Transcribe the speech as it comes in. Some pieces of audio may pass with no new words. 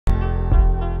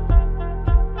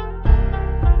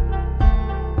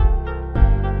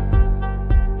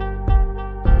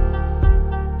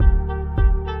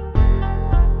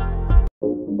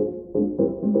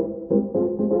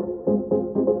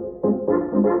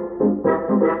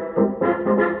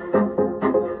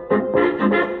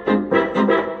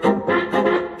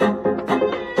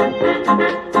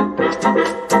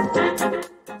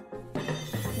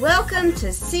Welcome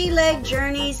to Sea Leg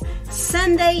Journey's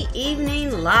Sunday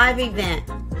evening live event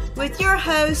with your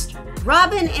host,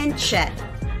 Robin and Chet.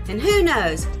 And who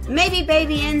knows, maybe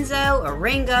baby Enzo or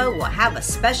Ringo will have a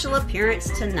special appearance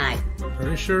tonight.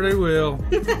 Pretty sure they will.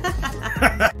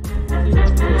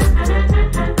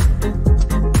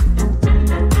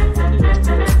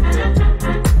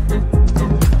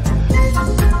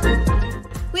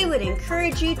 We would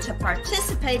encourage you to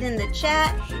participate in the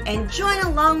chat and join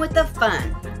along with the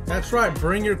fun. That's right.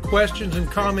 Bring your questions and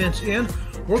comments in.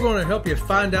 We're going to help you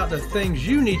find out the things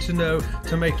you need to know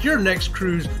to make your next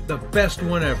cruise the best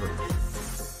one ever.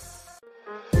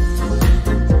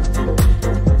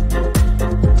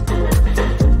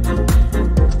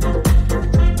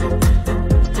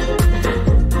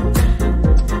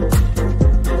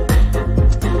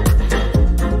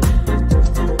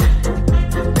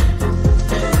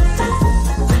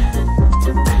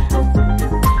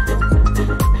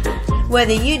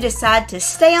 Whether you decide to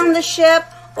stay on the ship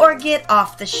or get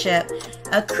off the ship,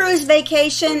 a cruise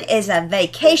vacation is a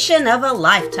vacation of a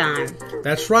lifetime.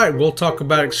 That's right. We'll talk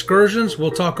about excursions, we'll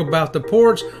talk about the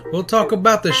ports, we'll talk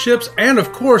about the ships, and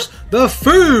of course, the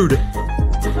food.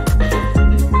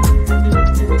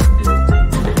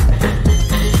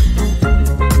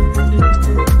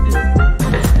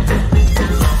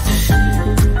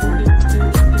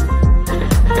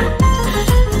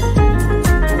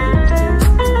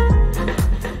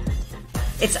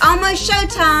 It's almost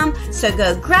showtime, so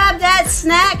go grab that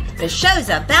snack. The show's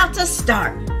about to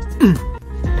start.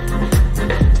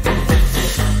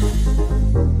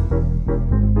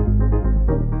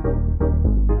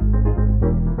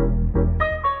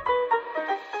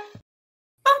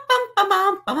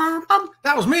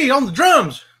 That was me on the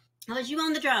drums. That was you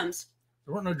on the drums.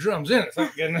 There weren't no drums in it,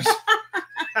 thank goodness.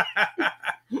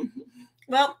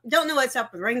 Well, don't know what's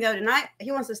up with Ringo tonight.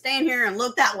 He wants to stand here and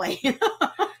look that way.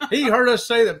 He heard us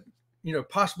say that,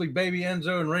 possibly baby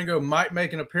Enzo and Ringo might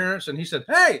make an appearance, and he said,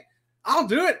 "Hey, I'll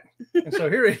do it." And so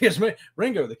here he is.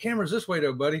 Ringo, the camera's this way,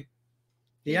 though, buddy.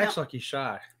 He acts like he's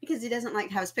shy. Because he doesn't like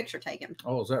to have his picture taken.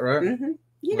 Oh, is that right? Mm-hmm.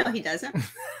 You know he doesn't.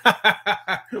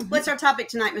 What's our topic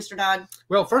tonight, Mr. Dog?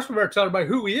 Well, first we better tell everybody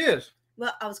who he is.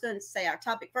 Well, I was going to say our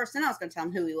topic first, then I was going to tell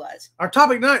him who he was. Our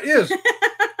topic tonight is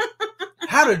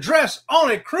how to dress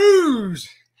on a cruise.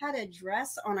 How to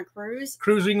dress on a cruise?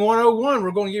 Cruising 101.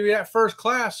 We're going to give you that first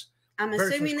class. I'm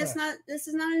assuming this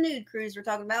is not a nude cruise we're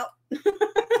talking about.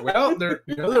 Well, there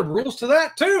are rules to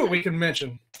that too we can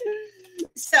mention.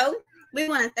 So we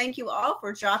want to thank you all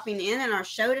for dropping in our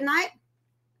show tonight.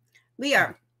 We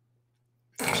are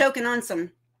choking on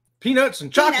some peanuts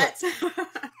and chocolate.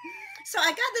 So I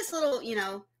got this little,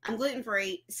 I'm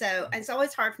gluten-free, so it's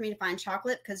always hard for me to find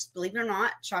chocolate because, believe it or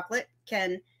not, chocolate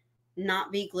can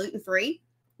not be gluten-free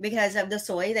because of the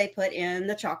soy they put in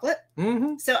the chocolate.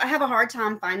 Mm-hmm. So I have a hard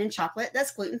time finding chocolate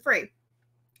that's gluten-free.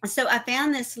 So I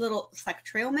found this it's like a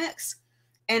trail mix,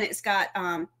 and it's got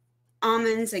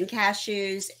almonds and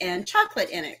cashews and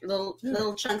chocolate in it,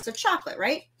 little chunks of chocolate,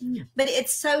 right? Mm. But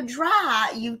it's so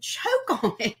dry, you choke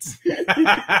on it.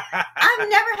 I've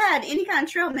never had any kind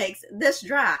of trail mix this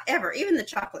dry, ever. Even the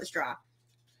chocolate's dry.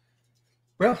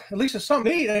 Well, at least it's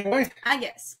something to eat anyway. I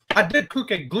guess. I did cook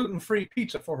a gluten-free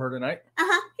pizza for her tonight.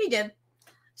 He did.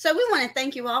 So we want to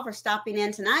thank you all for stopping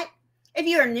in tonight. If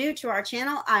you are new to our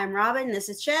channel, I am Robin, this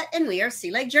is Chet, and we are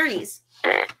Sea Leg Journeys.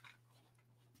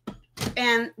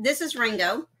 And this is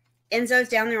Ringo. Enzo's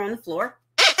down there on the floor.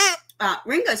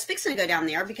 Ringo's fixing to go down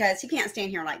there because he can't stand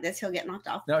here like this. He'll get knocked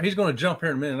off. No, he's going to jump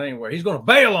here in a minute anyway. He's going to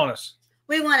bail on us.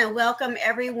 We want to welcome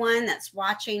everyone that's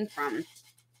watching from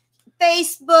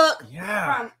Facebook.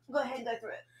 Yeah. Go ahead and go through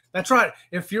it. That's right.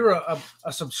 If you're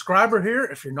a subscriber here,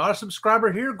 if you're not a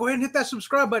subscriber here, go ahead and hit that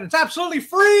subscribe button. It's absolutely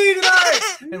free tonight.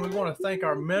 And we want to thank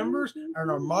our members and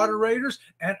our moderators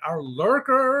and our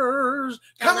lurkers.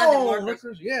 Come on,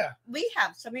 lurkers. Yeah. We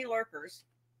have so many lurkers.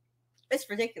 It's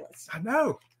ridiculous. I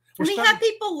know. We have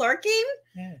people lurking,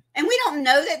 and we don't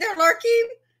know that they're lurking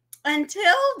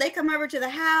until they come over to the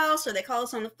house or they call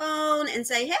us on the phone and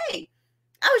say, "Hey,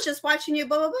 I was just watching you,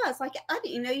 blah, blah, blah." It's like, I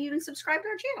didn't know you even subscribed to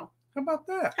our channel. How about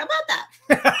that? How about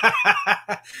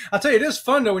that? I'll tell you, it is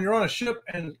fun, though, when you're on a ship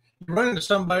and you run into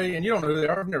somebody and you don't know who they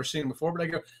are. I've never seen them before, but they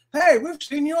go, "Hey, we've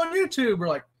seen you on YouTube." We're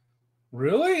like,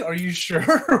 "Really? Are you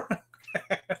sure?"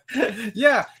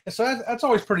 Yeah. So that's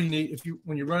always pretty neat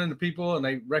when you run into people and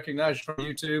they recognize you from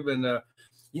YouTube. And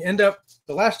you end up,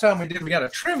 the last time we got a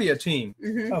trivia team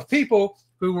of people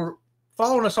who were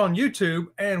following us on YouTube,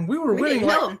 and we were winning.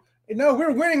 No, we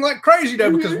were winning like crazy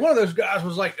though, because one of those guys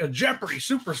was like a Jeopardy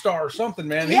superstar or something,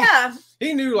 man. Yeah.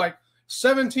 He knew like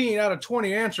 17 out of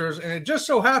 20 answers, and it just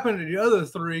so happened that the other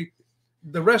 3,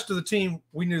 the rest of the team,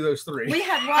 we knew those 3. We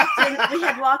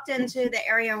had walked into the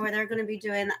area where they're going to be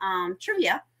doing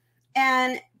trivia,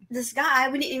 and this guy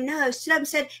we didn't even know stood up and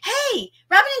said, "Hey,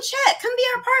 Robin and Chet, come be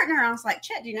our partner." I was like,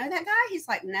 "Chet, do you know that guy?" He's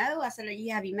like, "No." I said,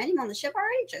 have you met him on the ship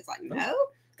already?" Chet's like, "No."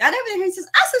 Got over there. He says,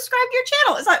 "I subscribe to your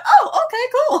channel." It's like, "Oh,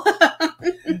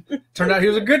 okay, cool." Turned out he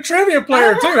was a good trivia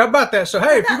player too. How about that? So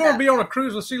hey, if you're going to be on a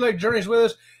cruise with Sea Lake Journeys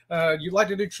with us, you like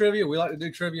to do trivia, we like to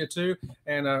do trivia too,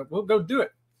 and we'll go do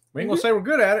it. We ain't gonna say we're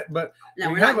good at it, but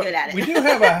no, we're not good at it. We do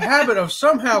have a habit of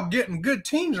somehow getting good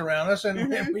teams around us, and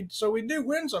we do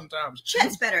win sometimes.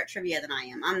 Chet's better at trivia than I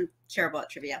am. I'm terrible at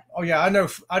trivia. Oh yeah, I know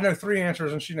 3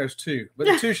 answers and she knows 2, but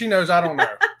the 2 she knows I don't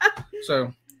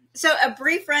know. So a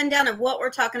brief rundown of what we're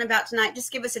talking about tonight.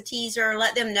 Just give us a teaser.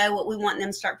 Let them know what we want them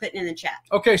to start putting in the chat.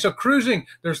 Okay, so cruising,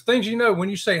 there's things when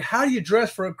you say, how do you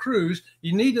dress for a cruise,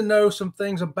 you need to know some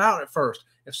things about it first.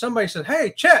 If somebody says,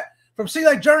 "Hey, Chet, from Sea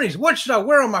Lake Journeys, what should I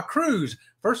wear on my cruise?"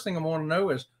 First thing I want to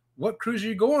know is, what cruise are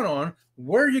you going on?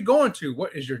 Where are you going to?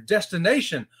 What is your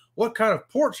destination? What kind of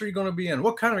ports are you going to be in?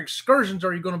 What kind of excursions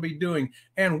are you going to be doing?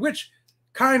 And which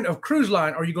kind of cruise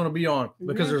line are you going to be on?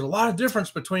 Because there's a lot of difference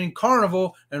between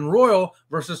Carnival and Royal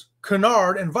versus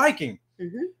Cunard and Viking.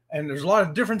 And there's a lot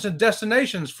of difference in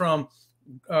destinations from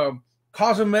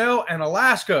Cozumel and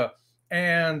Alaska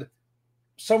and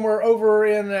somewhere over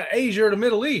in Asia or the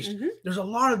Middle East. There's a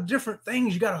lot of different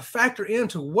things you got to factor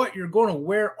into what you're going to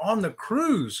wear on the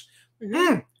cruise.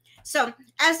 So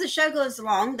as the show goes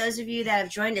along, those of you that have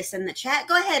joined us in the chat,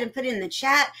 go ahead and put in the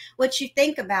chat what you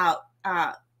think about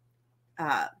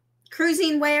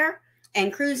cruising wear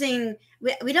and cruising.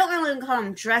 We don't really call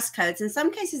them dress codes. In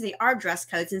some cases, they are dress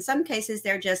codes. In some cases,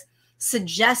 they're just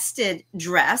suggested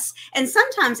dress. And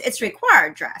sometimes it's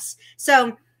required dress.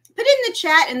 So put in the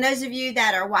chat. And those of you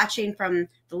that are watching from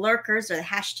the lurkers or the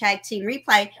hashtag team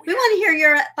replay, we want to hear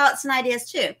your thoughts and ideas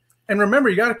too. And remember,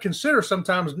 you got to consider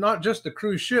sometimes not just the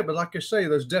cruise ship, but like I say,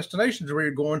 those destinations where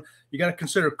you're going, you got to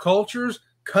consider cultures,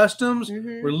 customs,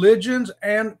 religions,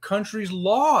 and countries'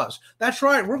 laws. That's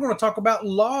right. We're going to talk about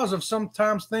laws of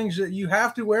sometimes things that you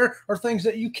have to wear or things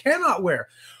that you cannot wear.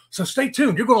 So stay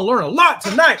tuned. You're going to learn a lot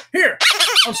tonight here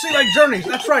on Sea Lake Journeys.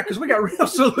 That's right, because we got real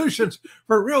solutions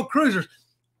for real cruisers.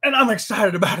 And I'm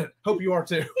excited about it. Hope you are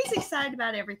too. He's excited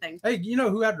about everything. Hey, you know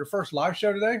who had their first live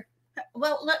show today?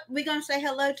 Well, look, we're going to say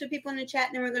hello to people in the chat,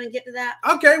 and then we're going to get to that.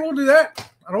 Okay, we'll do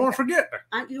that. I don't want to forget.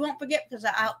 You won't forget because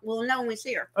I will know when we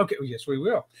see her. Okay, yes, we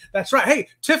will. That's right. Hey,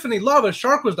 Tiffany Lava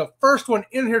Shark was the first one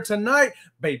in here tonight.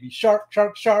 Baby shark,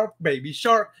 shark, shark, baby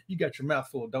shark. You got your mouth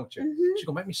full, don't you? She's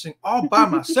going to make me sing all by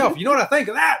myself. You know what I think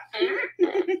of that?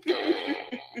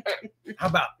 How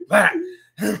about that?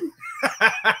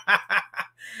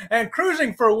 And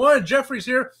cruising for one, Jeffrey's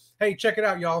here. Hey, check it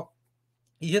out, y'all.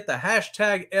 He hit the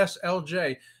hashtag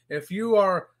SLJ. If you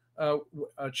are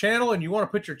a channel and you want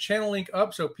to put your channel link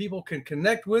up so people can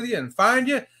connect with you and find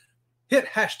you, hit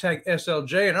hashtag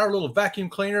SLJ, and our little vacuum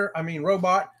cleaner,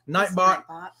 robot, Nightbot,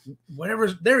 whatever,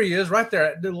 there he is right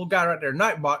there, that little guy right there,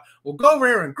 Nightbot, will go over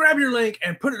here and grab your link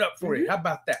and put it up for you. How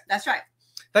about that? That's right.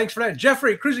 Thanks for that.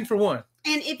 Jeffrey, cruising for one.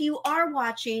 And if you are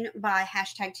watching by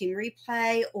hashtag team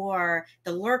replay or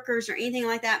the lurkers or anything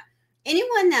like that,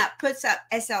 anyone that puts up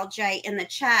SLJ in the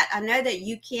chat, I know that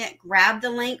you can't grab the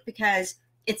link because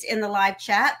it's in the live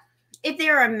chat. If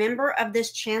they're a member of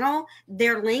this channel,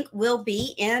 their link will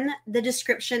be in the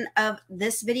description of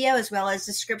this video as well as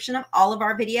description of all of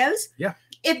our videos. Yeah.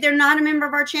 If they're not a member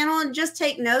of our channel, just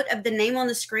take note of the name on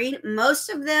the screen.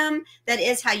 Most of them, that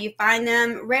is how you find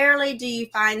them. Rarely do you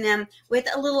find them with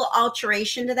a little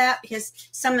alteration to that because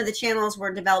some of the channels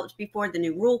were developed before the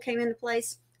new rule came into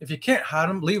place. If you can't hide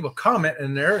them, leave a comment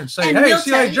in there and say, hey,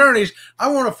 Sea Lake Journeys, I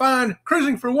want to find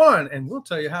cruising for one. And we'll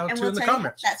tell you how to in the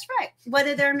comments. That's right.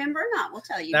 Whether they're a member or not, we'll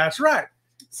tell you. That's right.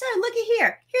 So looky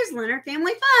here. Here's Leonard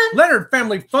Family Fun. Leonard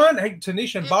Family Fun. Hey,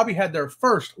 Tanisha and Bobby had their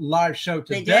first live show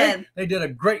today. They did a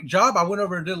great job. I went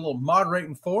over and did a little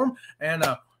moderating for them. And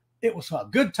it was a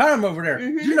good time over there.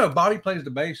 Did you know Bobby plays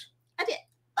the bass? I did.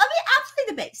 I play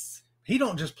the bass. He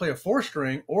don't just play a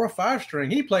 4-string or a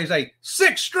 5-string. He plays a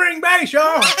 6-string bass,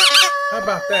 y'all. How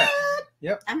about that?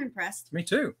 Yep. I'm impressed. Me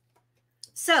too.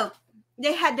 So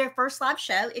they had their first live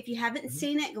show. If you haven't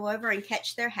seen it, go over and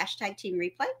catch their hashtag team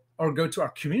replay. Or go to our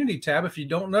community tab. If you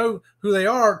don't know who they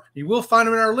are, you will find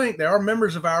them in our link. They are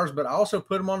members of ours, but I also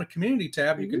put them on the community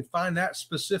tab. You can find that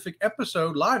specific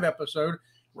episode, live episode,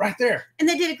 right there. And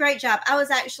they did a great job. I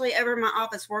was actually over in my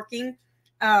office working.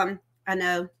 I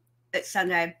know it's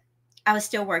Sunday. I was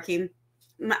still working.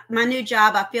 my new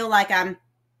job, I feel like I'm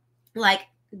like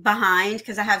behind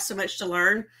because I have so much to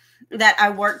learn that I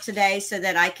worked today so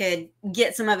that I could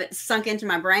get some of it sunk into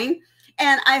my brain.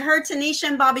 And I heard Tanisha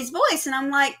and Bobby's voice, and I'm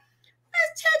like,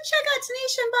 let's check out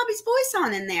Tanisha and Bobby's voice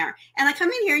on in there. And I come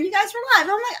in here, and you guys were live.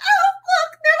 I'm like, oh,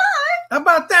 look, they're live. How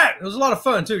about that? It was a lot of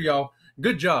fun, too, y'all.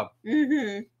 Good job.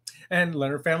 Mm-hmm. And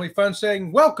Leonard Family Fun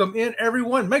saying, welcome in,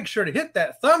 everyone. Make sure to hit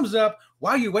that thumbs up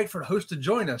while you wait for the host to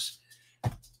join us.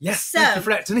 Yes, thank you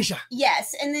for that, Tanisha.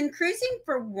 Yes, and then Cruising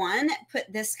for One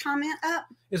put this comment up.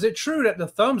 Is it true that the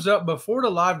thumbs up before the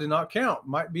live did not count?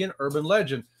 Might be an urban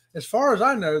legend. As far as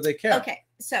I know, they count. Okay,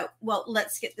 so well,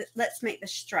 let's make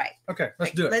this straight. Okay,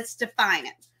 let's do it. Let's define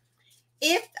it.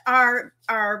 If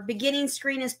our beginning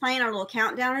screen is playing, our little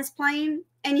countdown is playing,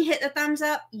 and you hit the thumbs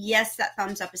up, yes, that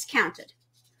thumbs up is counted.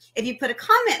 If you put a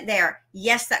comment there,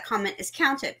 yes, that comment is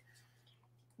counted.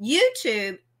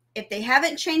 YouTube, if they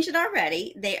haven't changed it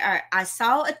already, I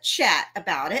saw a chat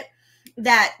about it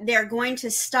that they're going to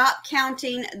stop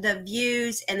counting the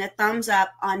views and the thumbs up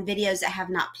on videos that have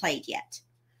not played yet.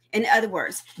 In other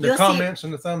words, the comments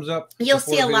and the thumbs up. You'll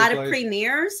see a lot of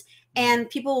premieres, and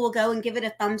people will go and give it a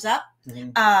thumbs up,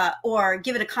 or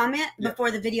give it a comment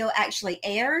before the video actually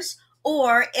airs,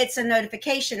 or it's a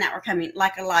notification that we're coming,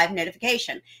 like a live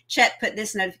notification. Chet put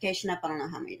this notification up, I don't know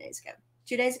how many days ago.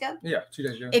 2 days ago? Yeah, 2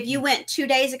 days ago. If you went 2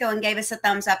 days ago and gave us a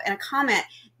thumbs up and a comment,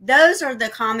 those are the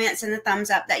comments and the thumbs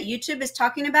up that YouTube is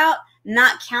talking about,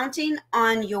 not counting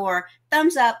on your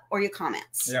thumbs up or your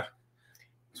comments. Yeah.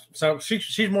 So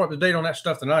she's more up to date on that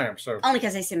stuff than I am. So only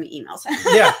because they send me emails.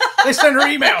 Yeah, they send her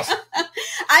emails.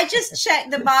 I just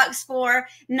checked the box for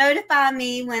notify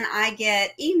me when I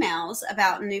get emails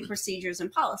about new procedures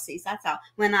and policies. That's all.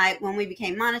 When we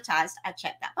became monetized, I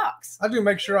checked that box. I do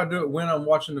make sure I do it when I'm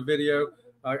watching the video.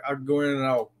 I go in and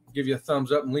I'll give you a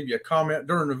thumbs up and leave you a comment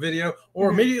during the video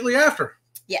or immediately after.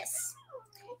 Yes.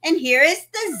 And here is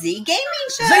the Z Gaming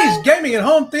Show. Z's Gaming and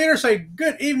Home Theater. Say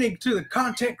good evening to the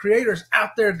content creators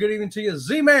out there. Good evening to you,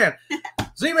 Z-Man.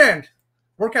 Z-Man,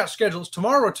 workout schedules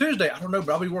tomorrow or Tuesday. I don't know,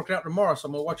 but I'll be working out tomorrow, so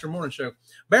I'm going to watch your morning show.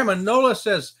 Bama Nola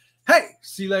says, hey,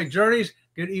 Sea Lake Journeys.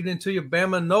 Good evening to you,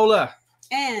 Bama Nola.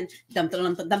 And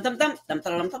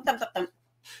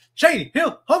Shady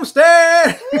Hill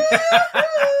Homestead.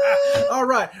 All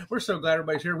right. We're so glad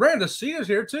everybody's here. Randa C is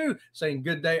here too, saying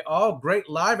good day all. Great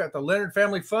live at the Leonard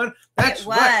Family Fun. That's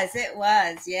right. It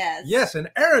was, yes. Yes,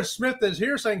 and Aaron Smith is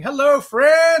here saying, hello,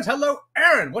 friends. Hello,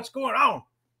 Aaron. What's going on?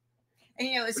 And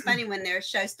you know, it was funny when their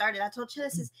show started. I told you,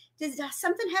 did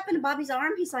something happen to Bobby's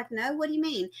arm? He's like, no, what do you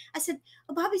mean? I said,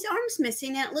 well, Bobby's arm's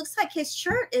missing, and it looks like his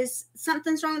shirt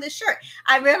something's wrong with his shirt.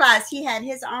 I realized he had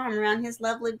his arm around his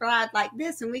lovely bride like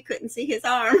this, and we couldn't see his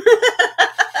arm.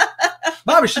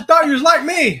 Bobby, she thought you was like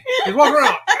me. He's walking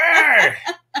around. Hey.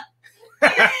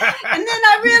 And then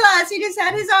I realized he just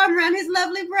had his arm around his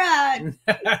lovely bride.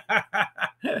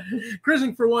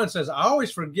 Cruising for One says, I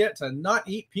always forget to not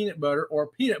eat peanut butter or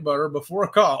peanut butter before a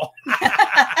call.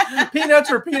 Peanuts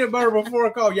or peanut butter before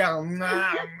a call. Yeah.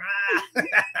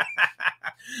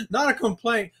 Not a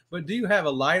complaint, but do you have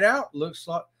a light out? Looks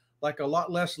like a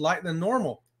lot less light than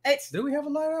normal. Do we have a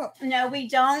light out? No, we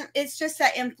don't. It's just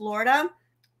that in Florida,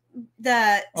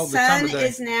 the sun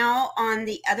is now on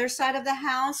the other side of the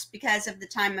house because of the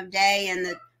time of day and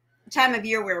the time of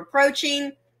year we're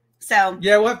approaching. So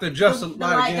yeah, we'll have to adjust the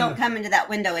light again. Don't come into that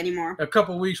window anymore. A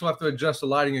couple of weeks, we'll have to adjust the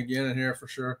lighting again in here for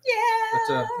sure. Yeah.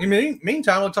 But in the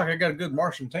meantime, looks like I got a good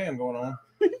Martian tan going on.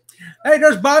 Hey,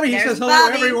 there's Bobby. He says, hello,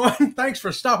 everyone. Thanks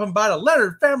for stopping by the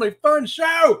Leonard Family Fun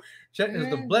Show. Chet is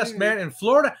the blessed man in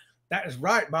Florida. That is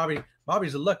right, Bobby.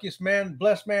 Bobby's the luckiest man,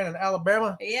 blessed man in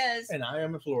Alabama. He is. And I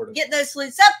am in Florida. Get those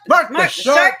salutes up. Mark the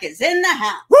Shark is in the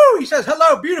house. Woo! He says,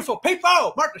 hello, beautiful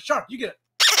people. Mark the Shark, you get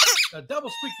a double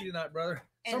squeaky tonight, brother.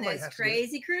 And those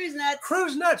crazy cruise nuts.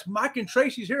 Cruise nuts. Mike and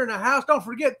Tracy's here in the house. Don't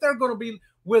forget, they're going to be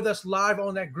with us live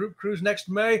on that group cruise next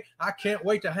May. I can't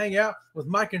wait to hang out with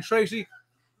Mike and Tracy.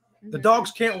 The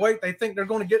dogs can't wait. They think they're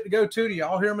going to get to go too. Do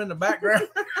y'all hear them in the background?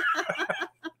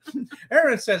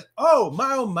 Aaron says, oh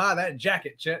my, that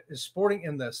jacket Chet is sporting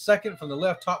in the second from the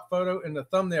left top photo in the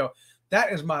thumbnail.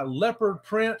 That is my leopard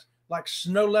print, like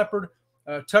snow leopard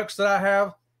tux that I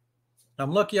have.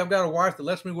 I'm lucky I've got a wife that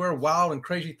lets me wear wild and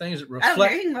crazy things that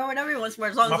reflect whatever he wants to wear,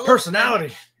 as long as my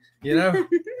personality, you know.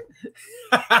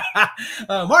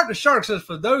 Mark the Shark says,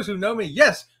 for those who know me,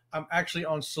 yes, I'm actually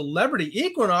on Celebrity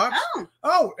Equinox.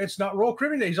 Oh, it's not Royal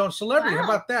Caribbean Day. He's on Celebrity. Wow. How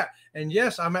about that? And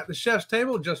yes, I'm at the chef's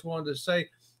table. Just wanted to say,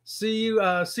 see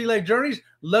you, Sea Lake Journeys.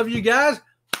 Love you guys.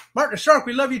 Mark the Shark,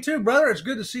 we love you too, brother. It's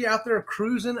good to see you out there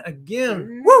cruising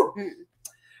again. Woo!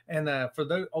 And for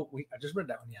those, I just read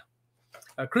that one, yeah.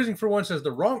 Cruising for One says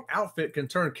the wrong outfit can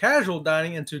turn casual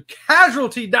dining into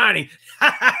casualty dining.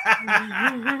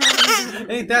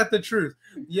 Ain't that the truth?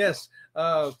 Yes.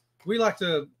 We like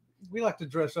to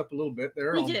dress up a little bit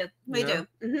there. We do.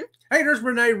 Mm-hmm. Hey, there's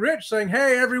Renee Rich saying,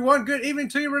 hey, everyone, good evening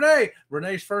to you, Renee.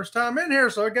 Renee's first time in here,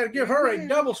 so I got to give her a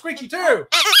double squeaky too.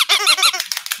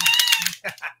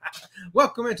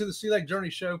 Welcome into the Sea Lake Journey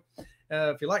Show.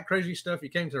 If you like crazy stuff, you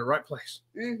came to the right place.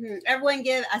 Mm-hmm. Everyone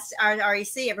give us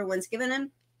REC. Everyone's giving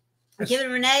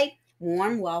Renee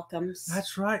warm welcomes.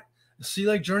 That's right. The Sea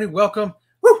Lake Journey, welcome.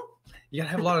 Woo! You got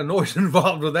to have a lot of noise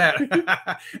involved with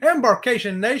that.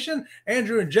 Embarkation Nation.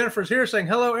 Andrew and Jennifer's here saying,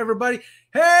 hello, everybody.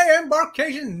 Hey,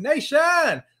 Embarkation Nation.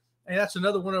 And that's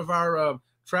another one of our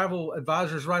travel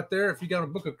advisors right there. If you got to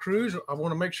book a cruise, I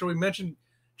want to make sure we mention,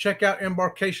 check out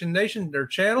Embarkation Nation, their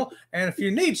channel. And if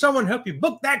you need someone to help you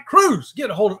book that cruise, get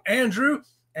a hold of Andrew.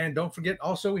 And don't forget,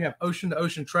 also, we have Ocean to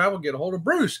Ocean Travel. Get a hold of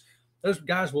Bruce. Those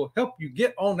guys will help you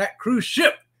get on that cruise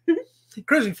ship.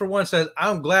 Cruising for One says,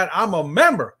 I'm glad I'm a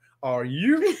member. Are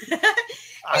you?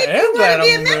 I am glad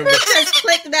I'm a member. Just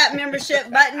click that membership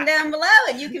button down below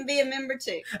and you can be a member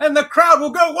too. And the crowd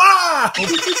will go wild.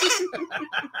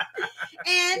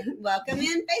 And welcome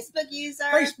in, Facebook user.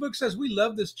 Facebook says, we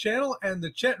love this channel and the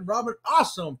Chet and Robin.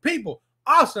 Awesome people.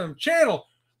 Awesome channel.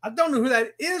 I don't know who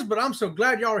that is, but I'm so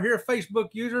glad y'all are here, Facebook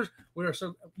users. We are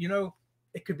so,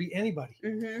 it could be anybody.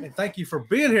 Mm-hmm. And thank you for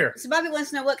being here. So Bobby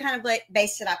wants to know what kind of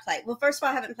bass did I play? Well, first of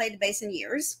all, I haven't played the bass in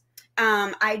years.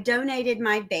 I donated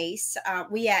my bass.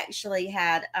 We actually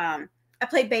had, I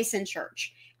played bass in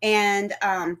church, and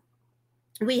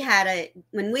we had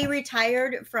when we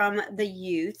retired from the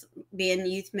youth, being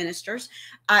youth ministers,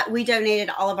 we donated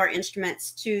all of our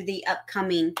instruments to the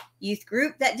upcoming youth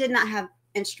group that did not have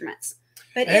instruments.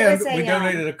 But we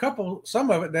donated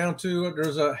some of it down to,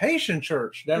 there's a Haitian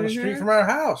church down the street from our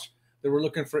house. They were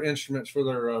looking for instruments for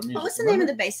their music. What's the name of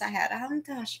the bass I had? Oh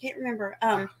gosh, I can't remember.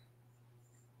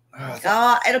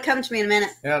 It'll come to me in a minute.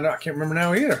 Yeah, no, I can't remember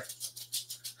now either.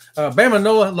 Bama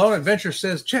Nola Lone Adventure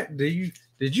says, Chet,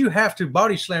 did you have to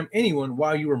body slam anyone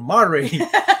while you were moderating?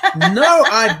 No,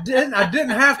 I didn't. I didn't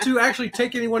have to actually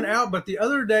take anyone out, but the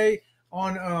other day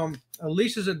on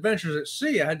Elisa's Adventures at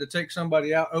Sea, I had to take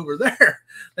somebody out over there.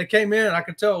 They came in, and I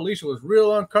could tell Elisa was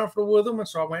real uncomfortable with them, and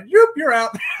so I went, "Yoop, you're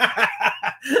out."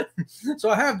 So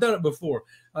I have done it before.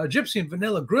 Gypsy and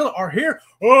Vanilla Gorilla are here.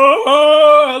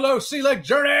 Oh, hello, Sea Lake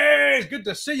Journeys. Good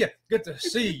to see you. Good to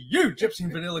see you, Gypsy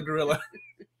and Vanilla Gorilla.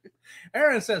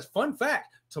 Aaron says, fun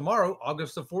fact, tomorrow,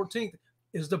 August the 14th,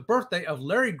 is the birthday of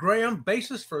Larry Graham,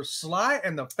 bassist for Sly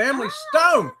and the Family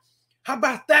Stone. How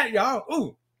about that, y'all?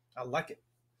 Ooh, I like it.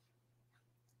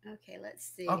 Okay,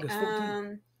 let's see. August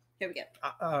 14th. Here we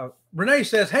go. Renee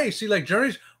says, hey, Sea Lake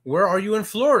Journeys, where are you in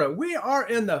Florida? We are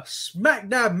in the smack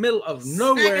dab middle of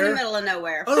nowhere. Smack in the middle of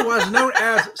nowhere. Otherwise known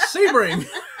as Sebring.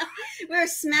 We're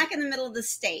smack in the middle of the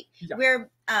state. Yeah. We're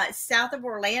south of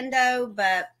Orlando,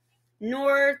 but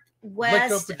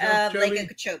northwest of Lake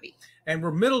Okeechobee. And we're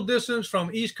middle distance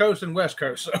from East Coast and West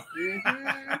Coast. So.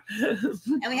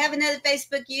 And we have another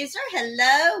Facebook user.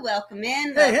 Hello. Welcome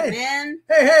in. Welcome in.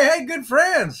 Hey, good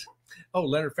friends. Oh,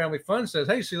 Leonard Family Fun says,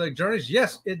 hey, Sea Lake Journeys.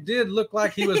 Yes, it did look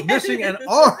like he was missing an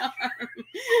arm.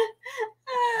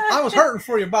 I was hurting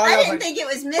for you, Bobby. I didn't think it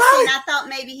was missing. Bobby. I thought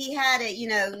maybe he had it,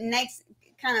 next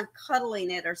kind of cuddling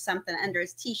it or something under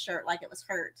his T-shirt like it was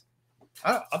hurt.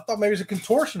 I thought maybe he was a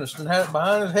contortionist and had it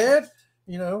behind his head.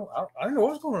 I don't know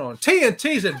what's going on.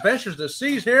 TNT's Adventures to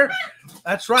Sea's here.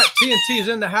 That's right. TNT's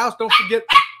in the house. Don't forget.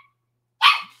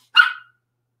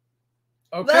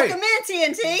 Okay. Welcome in,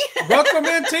 TNT. Welcome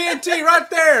in, TNT, right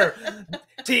there.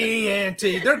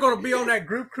 TNT. They're going to be on that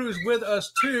group cruise with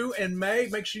us, too, in May.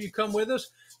 Make sure you come with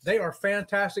us. They are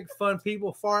fantastic, fun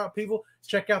people, far out people.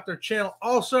 Check out their channel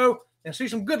also and see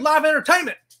some good live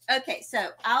entertainment. Okay, so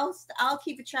I'll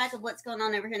keep a track of what's going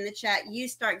on over here in the chat. You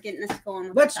start getting us going.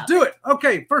 With Let's do it.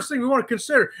 Okay, first thing we want to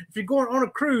consider, if you're going on a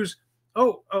cruise,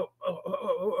 on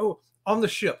the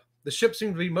ship. The ship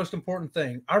seems to be the most important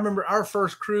thing. I remember our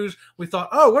first cruise, we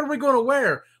thought, what are we going to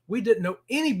wear? We didn't know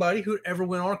anybody who ever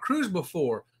went on a cruise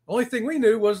before. The only thing we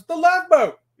knew was the love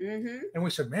boat. Mm-hmm. And we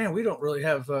said, man, we don't really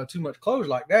have too much clothes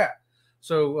like that.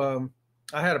 So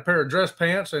I had a pair of dress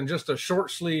pants and just a short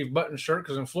sleeve button shirt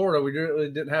because in Florida, we really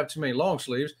didn't have too many long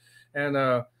sleeves. And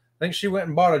I think she went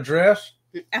and bought a dress.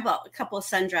 I bought a couple of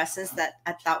sundresses that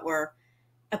I thought were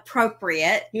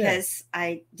appropriate because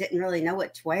I didn't really know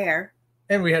what to wear.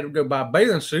 And we had to go buy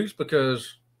bathing suits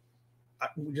because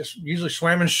we just usually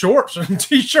swam in shorts and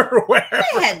T-shirt wear.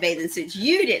 I had bathing suits.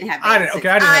 You didn't have bathing suits. Okay,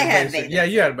 I didn't have a bathing suit. Yeah,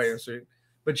 you had a bathing suit.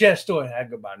 But yeah, still had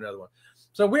to go buy another one.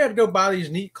 So we had to go buy these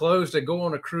neat clothes to go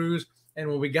on a cruise. And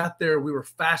when we got there, we were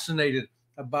fascinated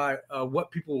by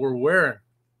what people were wearing.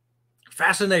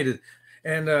 Fascinated.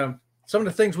 And some of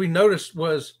the things we noticed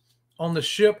was on the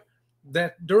ship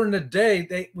that during the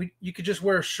day, you could just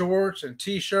wear shorts and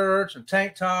T-shirts and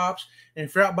tank tops. And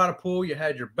if you're out by the pool, you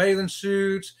had your bathing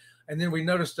suits. And then we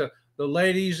noticed the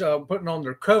ladies putting on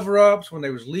their cover-ups when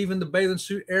they was leaving the bathing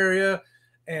suit area.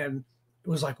 And it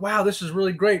was like, wow, this is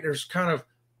really great. There's kind of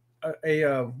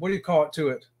a what do you call it to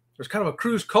it? There's kind of a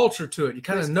cruise culture to it. You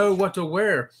kind of know what to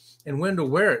wear and when to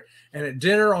wear it. And at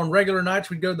dinner on regular nights,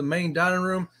 we'd go to the main dining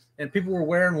room, and people were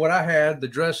wearing what I had, the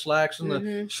dress slacks and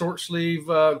the short sleeve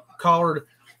collared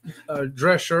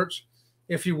dress shirts,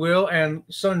 if you will, and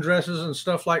sundresses and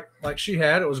stuff like she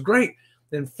had. It was great.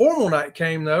 Then formal night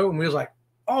came, though, and we was like,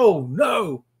 oh,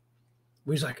 no.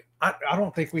 We was like, I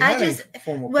don't think we had any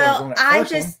formal clothes on that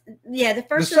first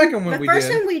one. The first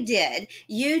one we did,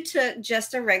 you took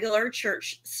just a regular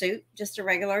church suit, just a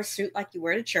regular suit like you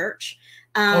wear to church.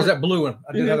 Was that blue one?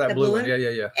 I did have that blue one.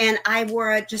 Yeah. And I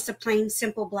wore just a plain,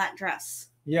 simple black dress.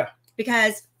 Yeah.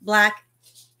 Because black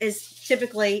is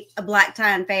typically a black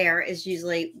tie and fair is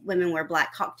usually women wear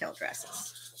black cocktail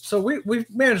dresses. So we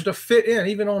managed to fit in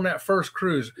even on that first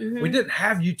cruise. We didn't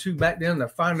have YouTube back then to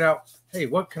find out, hey,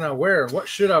 what can I wear? What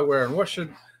should I wear? And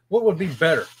what would be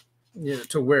better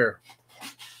to wear?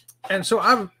 And so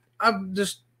I've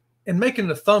just, in making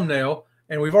the thumbnail,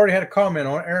 and we've already had a comment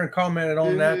on it. Aaron commented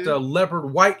on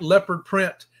that white leopard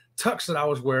print tux that I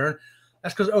was wearing.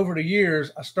 That's because over the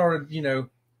years I started,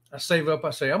 I save up. I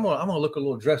say I'm gonna look a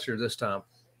little dressier this time,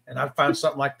 and I'd find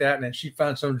something like that, and then she'd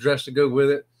find some dress to go with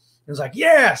it. It was like,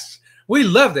 yes, we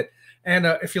loved it. And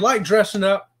if you like dressing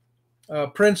up,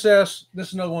 Princess, this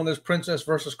is another one of those Princess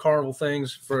versus Carnival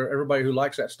things for everybody who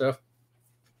likes that stuff.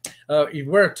 You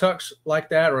wear a tux like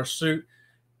that or a suit,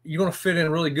 you're going to fit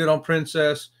in really good on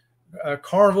Princess.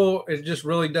 Carnival, it just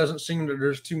really doesn't seem that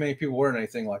there's too many people wearing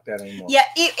anything like that anymore. Yeah,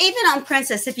 even on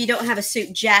Princess, if you don't have a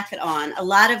suit jacket on, a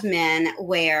lot of men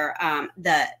wear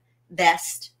the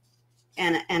vest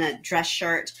and a dress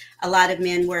shirt. A lot of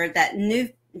men wear that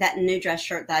new dress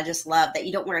shirt that I just love, that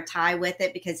you don't wear a tie with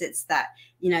it because it's that,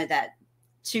 that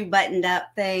two buttoned up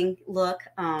thing look.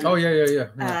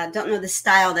 Yeah. Don't know the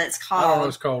style that's called. I don't know what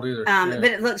it's called either. But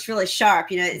it looks really sharp.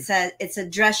 It's a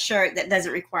dress shirt that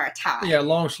doesn't require a tie. Yeah,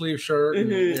 long sleeve shirt.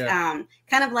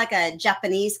 Kind of like a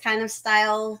Japanese kind of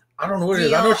style. I don't know what it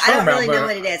is. I don't really know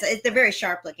what it is. They're very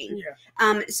sharp looking.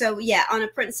 Yeah. So yeah, on a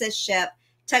Princess ship,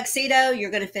 tuxedo, you're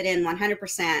going to fit in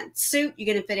 100%. Suit,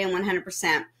 you're going to fit in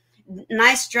 100%.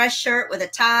 Nice dress shirt with a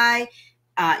tie,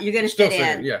 you're going to fit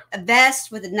in. Yeah. A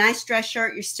vest with a nice dress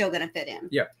shirt, you're still going to fit in.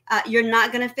 Yeah. You're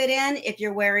not going to fit in if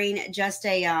you're wearing just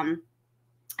a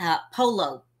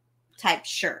polo type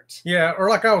shirt. Yeah, or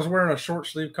like I was wearing a short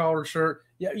sleeve collared shirt.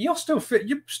 Yeah, you'll still fit.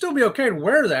 You'll still be okay to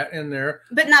wear that in there.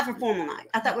 But not for formal night.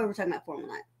 I thought we were talking about formal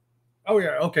night. Oh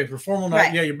yeah, okay. For formal night,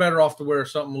 right. Yeah, you're better off to wear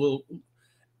something a little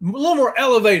more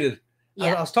elevated.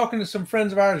 Yeah. I was talking to some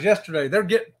friends of ours yesterday.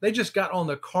 They just got on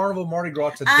the Carnival Mardi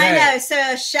Gras today. I know. So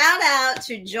shout out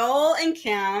to Joel and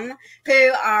Kim,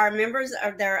 who are members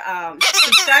of their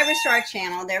subscribers to our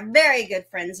channel. They're very good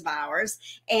friends of ours,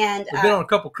 and we've been on a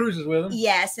couple cruises with them.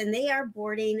 Yes, and they are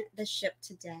boarding the ship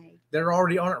today. They're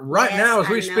already on it right now as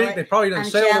we speak. They probably done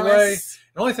sailed away.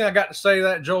 The only thing I got to say to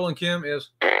that, Joel and Kim, is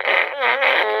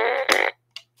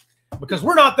because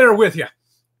we're not there with you.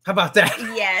 How about that?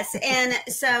 Yes. And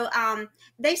so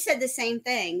they said the same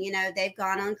thing. They've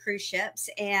gone on cruise ships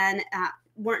and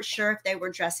weren't sure if they were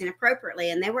dressing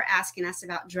appropriately. And they were asking us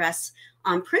about dress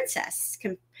on Princess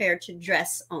compared to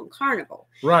dress on Carnival.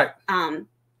 Right.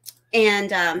 And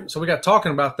so we got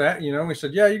talking about that. We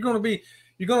said, yeah, you're going to be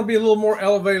a little more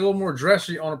elevated, a little more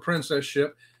dressy on a Princess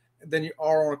ship than you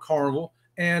are on a Carnival.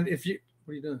 And what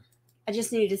are you doing? I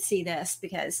just needed to see this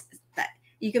because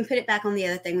you can put it back on the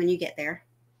other thing when you get there.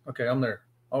 Okay, I'm there.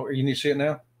 Oh, you need to see it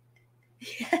now?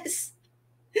 Yes.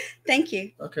 Thank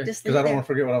you. Okay. Because I don't want to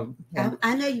forget what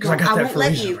I know you won't. I won't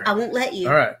let you. I won't let you.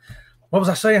 All right. What was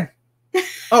I saying?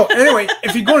 Oh, anyway,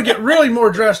 if you're going to get really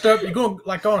more dressed up, you're going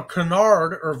like on a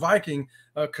Canard or Viking.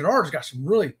 Canard's got some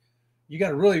you got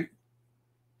to really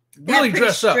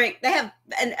dress up. They have,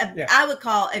 I would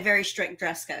call a very strict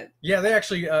dress code. Yeah, they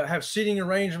actually have seating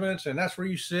arrangements, and that's where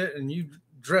you sit and you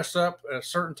dress up at a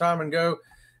certain time and go.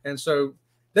 And so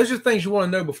those are things you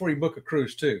want to know before you book a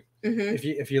cruise too.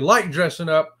 If you like dressing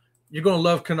up, you're going to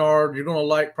love Canard. You're going to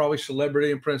like probably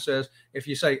Celebrity and Princess. If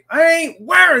you say, I ain't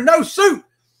wearing no suit,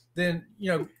 then,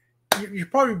 you're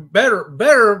probably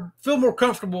better feel more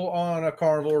comfortable on a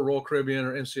Carnival or Royal Caribbean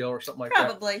or NCL or something like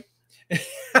probably.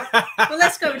 That. Well,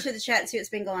 let's go over to the chat and see what's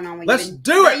been going on. Let's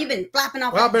do it. You've been flapping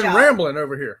off. Well, I've been rambling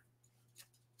over here.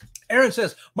 Aaron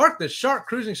says, Mark, the shark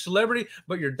cruising celebrity,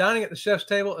 but you're dining at the chef's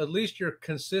table. At least you're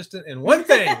consistent in one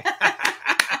thing.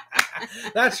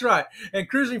 That's right. And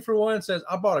Cruising for One says,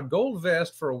 I bought a gold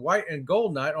vest for a white and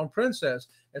gold night on Princess.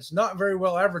 It's not very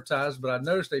well advertised, but I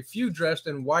noticed a few dressed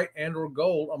in white and or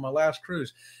gold on my last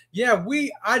cruise. Yeah,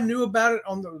 I knew about it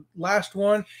on the last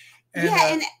one.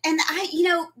 And, and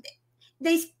I,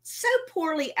 they so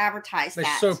poorly advertise that.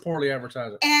 They so poorly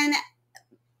advertise it. And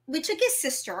we took his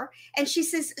sister, and she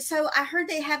says, so I heard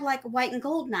they have like a white and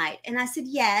gold night. And I said,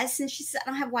 yes. And she said, I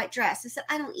don't have a white dress. I said,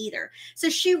 I don't either. So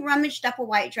she rummaged up a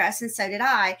white dress, and so did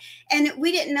I. And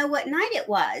we didn't know what night it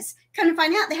was. Come to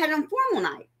find out, they had it on formal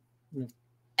night.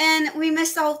 And we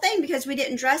missed the whole thing because we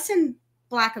didn't dress in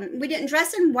we didn't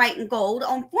dress in white and gold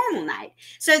on formal night.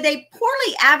 So they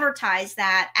poorly advertise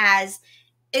that as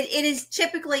it is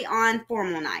typically on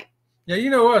formal night. Yeah, you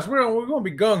know us. We're going to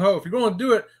be gung-ho. If you're going to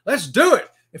do it, let's do it.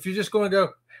 If you're just going to go,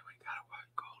 hey, we got a white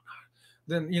gold night,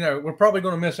 then, we're probably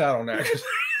going to miss out on that.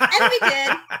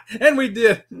 And we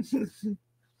did.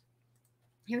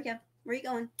 Here we go. Where are you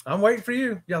going? I'm waiting for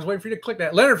you. Yeah, I was waiting for you to click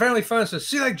that. Leonard Family Fun says,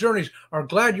 Sea Lake Journeys are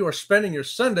glad you are spending your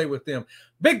Sunday with them.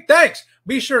 Big thanks.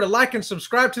 Be sure to like and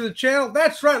subscribe to the channel.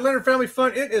 That's right, Leonard Family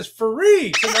Fun. It is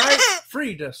free tonight.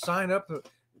 Free to sign up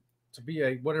to be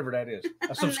a, whatever that is,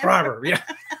 a subscriber. Yeah.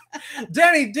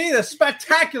 Danny D, the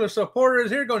spectacular supporter, is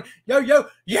here going, yo, yo,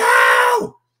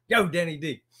 yo, yo, Danny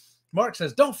D. Mark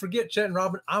says, don't forget, Chet and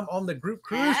Robin, I'm on the group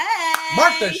cruise. Hey.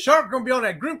 Mark the Shark going to be on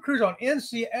that group cruise on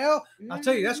NCL. I'll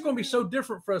tell you, that's going to be so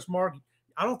different for us, Mark.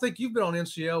 I don't think you've been on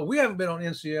NCL. We haven't been on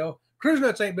NCL. Cruise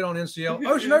Nuts ain't been on NCL.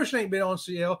 Ocean ain't been on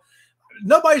NCL.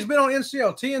 Nobody's been on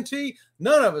NCL. TNT,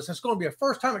 none of us. It's going to be a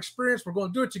first-time experience. We're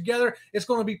going to do it together. It's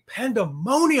going to be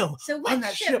pandemonium. So what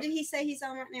ship did he say he's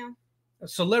on right now? A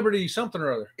celebrity something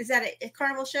or other. Is that a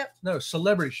carnival ship? No,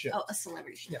 celebrity ship. Oh, a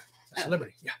celebrity ship. Yeah, a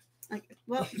celebrity. Yeah.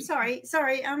 Well, sorry.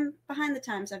 I'm behind the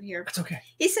times up here. That's okay.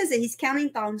 He says that he's counting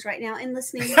thongs right now and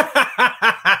listening.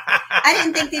 I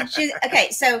didn't think that you. Okay,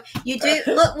 so you do.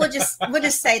 Look, we'll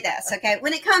just say this. Okay,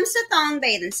 when it comes to thong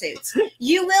bathing suits,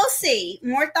 you will see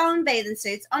more thong bathing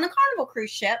suits on a Carnival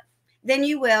cruise ship than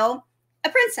you will a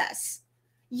Princess.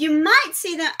 You might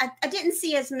see them. I didn't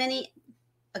see as many.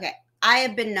 Okay, I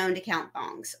have been known to count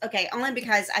thongs. Okay, only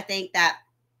because I think that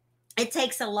it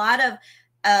takes a lot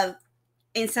of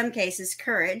in some cases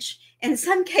courage, in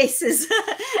some cases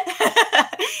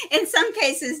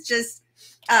just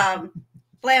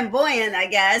flamboyant, I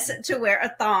guess, to wear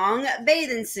a thong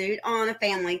bathing suit on a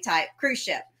family type cruise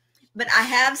ship. But I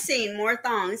have seen more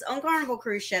thongs on Carnival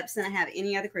cruise ships than I have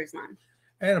any other cruise line.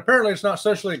 And apparently it's not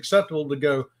socially acceptable to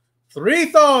go 3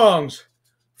 thongs,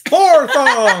 4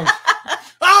 thongs.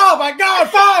 Oh my God,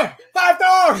 5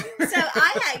 thongs. So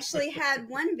I actually had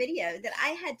one video that I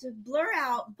had to blur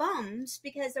out bums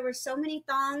because there were so many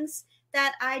thongs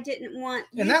that I didn't want.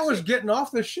 And that was getting off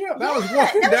the ship. That was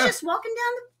just walking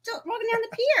down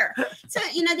the pier. So,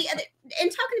 the other,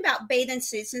 and talking about bathing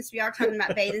suits, since we are talking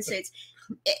about bathing suits,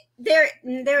 there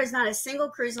is not a single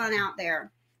cruise line out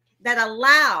there that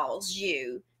allows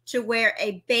you to wear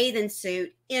a bathing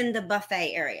suit in the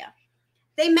buffet area.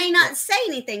 They may not say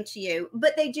anything to you,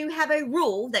 but they do have a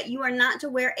rule that you are not to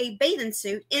wear a bathing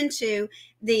suit into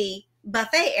the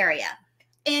buffet area.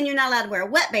 And you're not allowed to wear a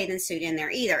wet bathing suit in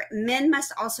there either. Men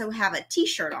must also have a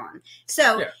t-shirt on.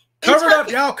 So covered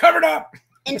up, y'all, covered up.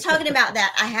 And talking about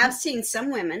that, I have seen some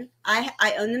women, I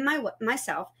own them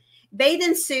myself,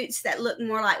 bathing suits that look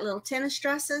more like little tennis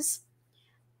dresses.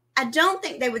 I don't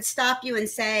think they would stop you and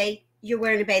say you're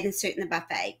wearing a bathing suit in the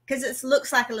buffet because it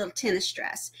looks like a little tennis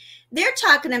dress. They're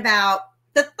talking about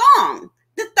the thong.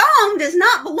 The thong does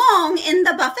not belong in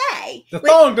the buffet. The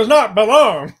thong does not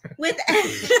belong. Without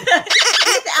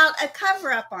a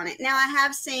cover-up on it. Now, I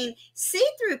have seen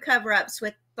see-through cover-ups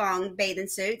with thong bathing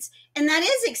suits, and that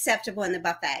is acceptable in the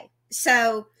buffet.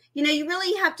 So, you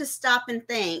really have to stop and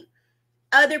think.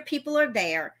 Other people are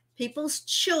there. People's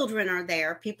children are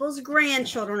there. People's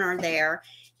grandchildren are there.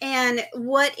 And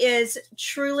what is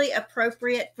truly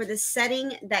appropriate for the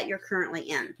setting that you're currently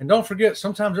in. And don't forget,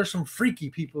 sometimes there's some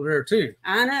freaky people there too.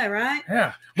 I know, right?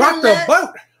 Yeah. Rock the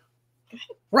boat.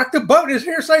 Rock the boat is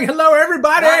here saying hello,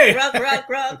 everybody. Rock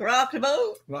the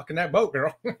boat. Rocking that boat,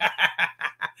 girl.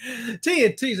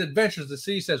 TNT's Adventures to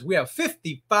Sea says we have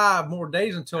 55 more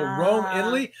days until Rome,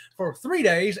 Italy for 3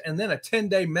 days, and then a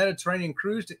 10-day Mediterranean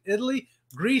cruise to Italy,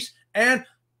 Greece, and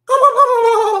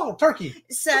Turkey.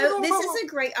 So this is a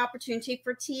great opportunity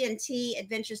for TNT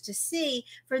Adventures to Sea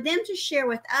for them to share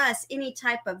with us any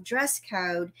type of dress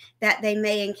code that they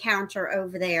may encounter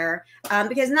over there,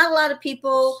 because not a lot of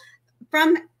people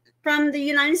from from the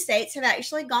United States have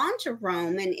actually gone to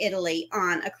Rome and Italy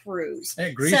on a cruise.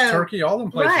 Hey, Greece, Turkey, all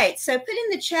them places. Right. So put in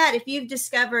the chat if you've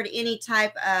discovered any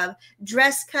type of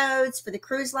dress codes for the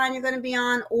cruise line you're going to be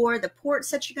on, or the ports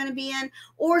that you're going to be in,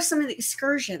 or some of the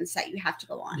excursions that you have to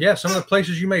go on. Yeah, some of the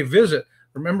places you may visit.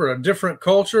 Remember, different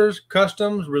cultures,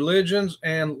 customs, religions,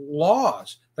 and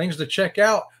laws. Things to check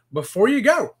out before you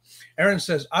go. Aaron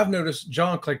says, I've noticed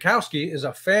John Klikowski is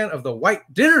a fan of the white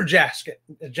dinner jacket.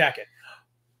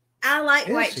 I like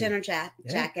white dinner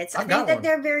jackets. I think that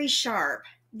they're very sharp.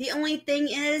 The only thing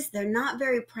is they're not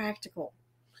very practical.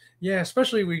 Yeah,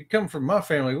 especially we come from my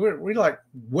family. We like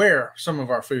wear some of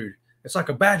our food. It's like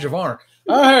a badge of honor.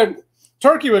 I had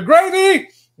turkey with gravy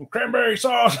and cranberry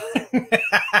sauce.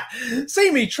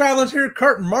 See me traveling here,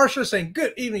 Kurt and Marcia saying,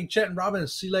 good evening, Chet and Robin and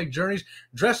Sea Lake Journeys.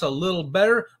 Dress a little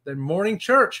better than morning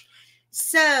church.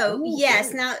 So,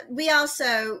 yes, now we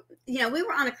also, we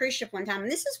were on a cruise ship one time,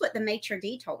 and this is what the maitre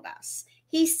d' told us.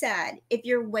 He said, if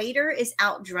your waiter is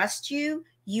outdressed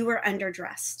you are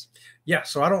underdressed. Yeah,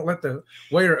 so I don't let the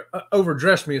waiter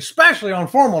overdress me, especially on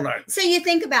formal nights. So you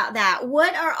think about that.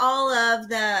 What are all of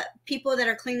the people that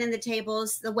are cleaning the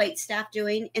tables, the wait staff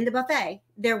doing in the buffet?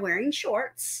 They're wearing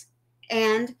shorts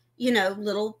and,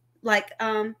 little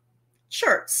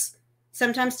shirts.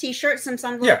 Sometimes T-shirts,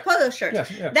 sometimes little polo shirts.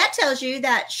 Yeah. That tells you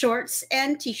that shorts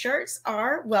and T-shirts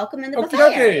are welcome in the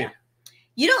buffet area.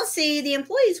 You don't see the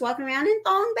employees walking around in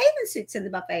thong bathing suits in the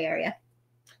buffet area.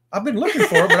 I've been looking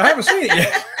for it, but I haven't seen it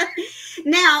yet.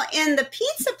 Now, in the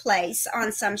pizza place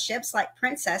on some ships, like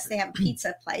Princess, they have a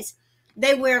pizza place.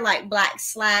 They wear like black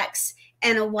slacks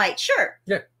and a white shirt.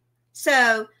 Yeah.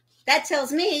 So that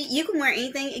tells me you can wear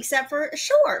anything except for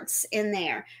shorts in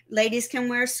there. Ladies can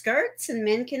wear skirts and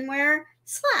men can wear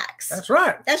slacks. That's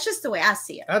right. That's just the way I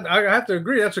see it. I have to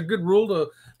agree. That's a good rule to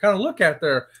kind of look at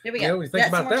there. There we go. We think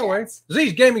about it that way.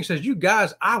 Z's Gaming says, you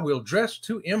guys, I will dress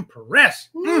to impress.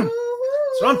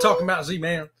 So I'm talking about, Z,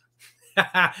 man.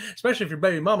 Especially if your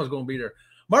baby mama's going to be there.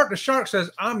 Mark the Shark says,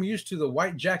 I'm used to the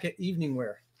white jacket evening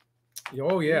wear.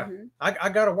 Oh, yeah. I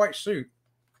got a white suit.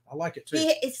 I like it, too.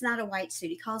 It's not a white suit.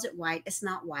 He calls it white. It's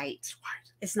not white. It's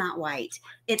white. It's not white.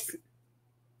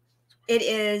 It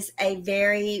is a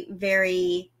very,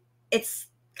 very, it's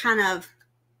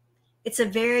a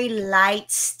very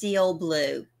light steel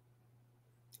blue.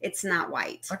 It's not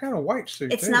white. I got a white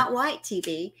suit. It's not white,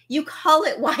 TB. You call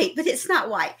it white, but it's not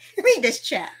white. Read this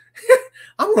chat.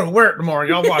 I'm going to wear it tomorrow.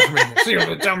 Y'all watch me. See if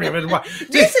they tell me if it's white.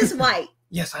 This is white.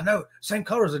 Yes, I know. Same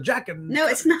color as the jacket. No,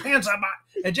 it's not. Pants I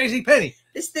bought at JCPenney.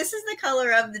 This is the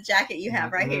color of the jacket you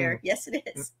have right here. Yes, it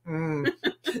is.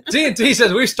 TNT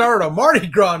says, we started a Mardi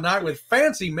Gras night with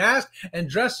fancy masks and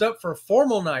dressed up for a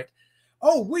formal night.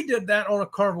 Oh, we did that on a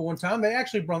carnival one time. They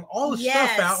actually brought all the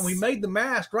stuff out, and we made the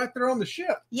mask right there on the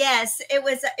ship. Yes, it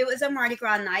was a Mardi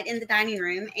Gras night in the dining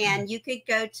room, and you could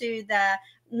go to the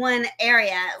one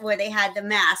area where they had the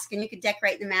mask, and you could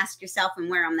decorate the mask yourself and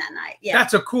wear them that night. Yeah,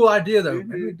 that's a cool idea, though.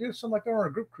 Maybe we do something like that on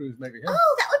a group cruise, maybe. Huh?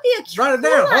 Oh, that would be a cute Write it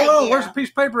down. idea. Hold on, where's the piece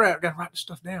of paper at? Got to write the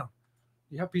stuff down.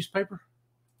 You have a piece of paper?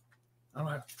 I don't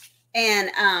have.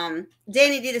 And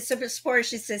Danny did a super supporter.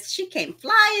 She says she came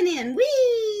flying in.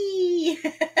 Whee!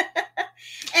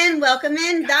 And welcome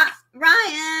in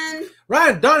Ryan.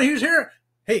 Ryan Donahue's here.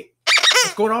 Hey,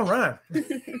 what's going on, Ryan?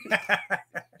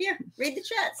 Here, read the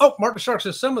chats. Oh, Mark the Shark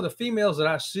says, some of the females that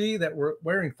I see that were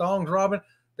wearing thongs, Robin,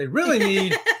 they really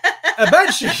need a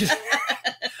bed sheet.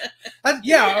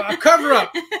 A cover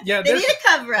up. Yeah, they need a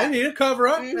cover up. They need a cover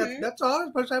up. That's all. They're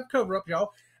supposed to have a cover up,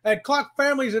 y'all. And Clock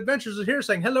Family's Adventures is here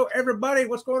saying, hello, everybody.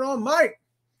 What's going on, Mike?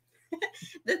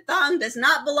 The thong does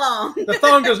not belong. The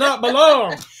thong does not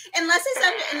belong. unless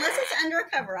it's under a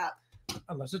cover up.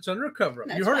 Unless it's under a cover up.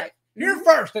 That's You heard it here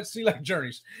first at Sea Lake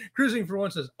Journeys. Cruising for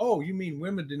One says, oh, you mean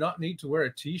women do not need to wear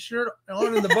a T-shirt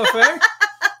on in the buffet?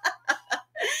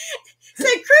 So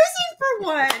Cruising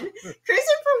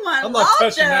for One, Law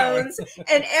Jones,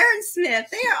 and Aaron Smith,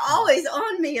 they are always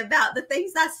on me about the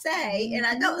things I say, and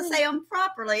I don't say them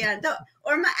properly, and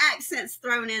or my accent's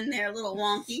thrown in there a little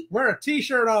wonky. Wear a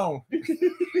T-shirt on.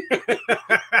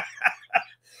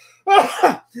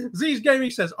 Z's Gaming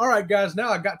says, all right, guys, now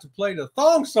I got to play the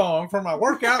thong song for my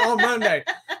workout on Monday.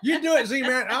 You do it, Z,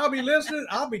 man. I'll be listening.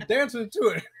 I'll be dancing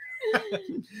to it.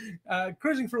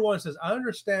 Cruising for One says, I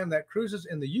understand that cruises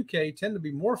in the UK tend to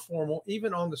be more formal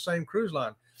even on the same cruise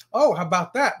line. Oh, how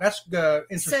about that? That's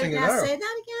interesting. So now say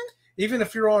that again. Even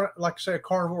if you're on, like, say, a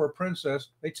Carnival or a Princess,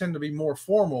 they tend to be more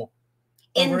formal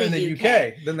in the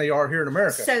UK than they are here in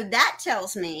America. So that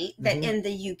tells me that in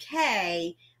the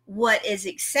UK, what is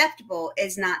acceptable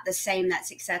is not the same that's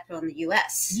acceptable in the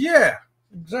US. Yeah.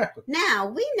 Exactly. Now,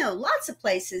 we know lots of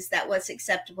places that what's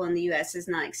acceptable in the U.S. is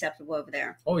not acceptable over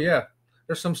there. Oh, yeah.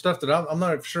 There's some stuff that I'm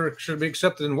not sure should be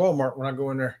accepted in Walmart when I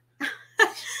go in there.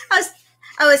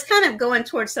 I was kind of going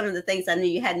towards some of the things I knew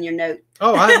you had in your note.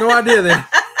 Oh, I had no idea then.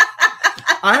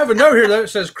 I have a note here that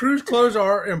says cruise clothes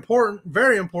are important,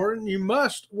 very important. You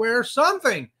must wear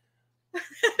something.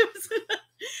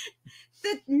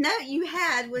 The note you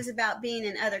had was about being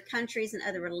in other countries and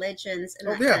other religions and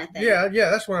that yeah, kind of thing. Yeah.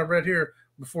 That's what I've read here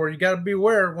before. You got to be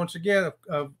aware, once again,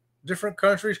 of different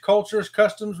countries, cultures,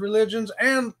 customs, religions,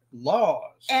 and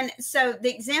laws. And so the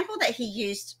example that he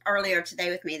used earlier today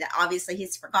with me that obviously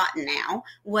he's forgotten now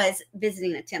was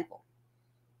visiting a temple.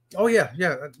 Oh, yeah.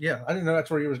 I didn't know that's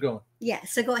where he was going. Yeah,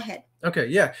 so go ahead. Okay,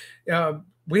 yeah.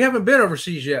 We haven't been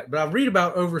overseas yet, but I read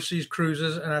about overseas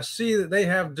cruises, and I see that they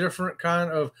have different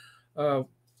kind of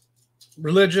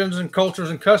religions and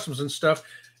cultures and customs and stuff.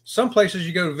 Some places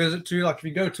you go to visit to, like if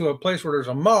you go to a place where there's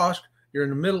a mosque, you're in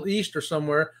the Middle East or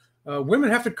somewhere, women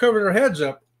have to cover their heads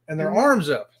up and their arms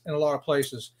up in a lot of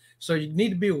places. So you need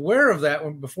to be aware of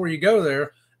that before you go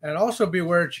there, and also be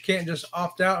aware that you can't just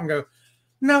opt out and go,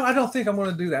 no, I don't think I'm going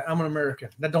to do that. I'm an American.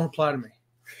 That don't apply to me.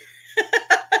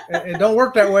 It don't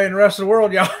work that way in the rest of the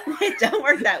world, y'all. It don't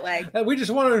work that way. We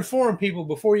just want to inform people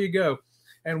before you go.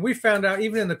 And we found out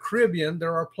even in the Caribbean,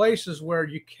 there are places where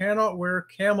you cannot wear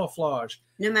camouflage.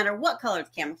 No matter what color the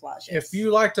camouflage is. If you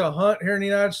like to hunt here in the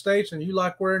United States and you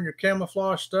like wearing your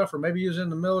camouflage stuff, or maybe you're in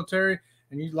the military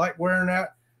and you like wearing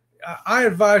that, I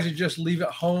advise you just leave it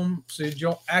home so you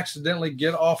don't accidentally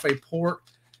get off a port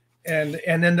and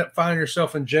end up finding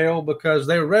yourself in jail because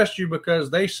they arrest you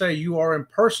because they say you are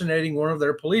impersonating one of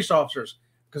their police officers,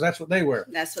 because that's what they wear.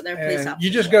 That's what their police officers You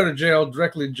just go to jail,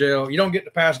 directly to jail. You don't get to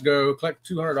pass go, collect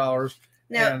 $200.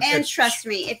 No, and trust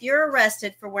me, if you're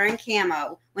arrested for wearing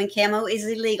camo, when camo is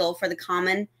illegal for the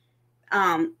common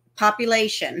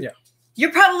population,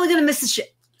 you're probably going to miss the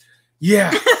shit.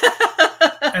 Yeah.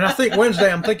 And I think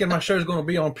Wednesday, I'm thinking my show's going to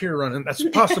be on pier running. That's a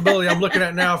possibility I'm looking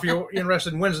at now if you're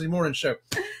interested in Wednesday morning show.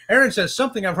 Aaron says,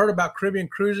 something I've heard about Caribbean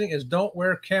cruising is don't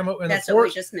wear camo in the ports. That's what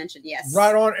we just mentioned, yes.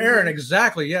 Right on, Aaron,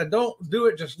 exactly. Yeah, don't do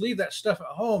it. Just leave that stuff at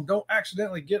home. Don't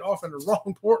accidentally get off in the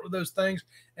wrong port with those things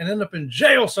and end up in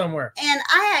jail somewhere. And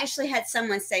I actually had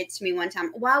someone say to me one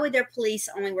time, why would their police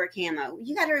only wear camo?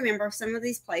 You got to remember, some of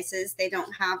these places, they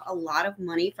don't have a lot of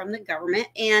money from the government,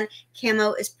 and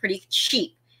camo is pretty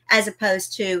cheap as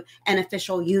opposed to an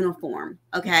official uniform.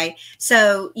 Okay.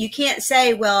 So you can't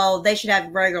say, well, they should have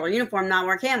a regular uniform, not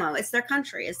wear camo. It's their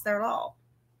country. It's their law.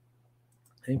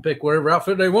 They can pick whatever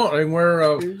outfit they want. They can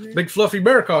wear big fluffy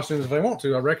bear costumes if they want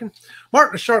to, I reckon.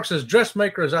 Mark the Shark says,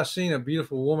 dressmaker, as I seen a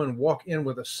beautiful woman walk in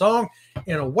with a song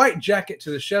in a white jacket to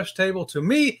the chef's table. To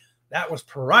me, that was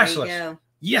priceless. There you go.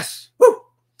 Yes. Woo!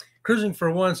 Cruising for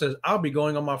One says, I'll be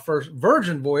going on my first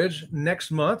Virgin voyage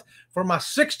next month for my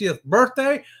 60th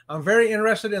birthday. I'm very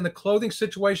interested in the clothing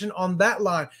situation on that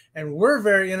line, and we're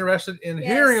very interested in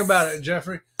hearing about it,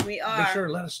 Jeffrey. We are. Be sure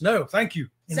to let us know. Thank you.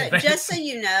 So just so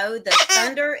you know, the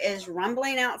thunder is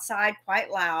rumbling outside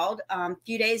quite loud. A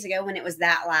few days ago when it was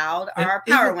that loud, our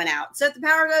power went out. So if the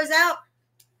power goes out.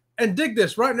 And dig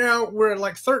this. Right now, we're at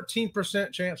like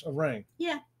 13% chance of rain.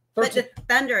 Yeah. 13. But the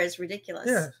thunder is ridiculous.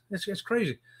 Yeah, it's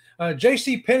crazy.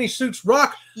 JC Penney suits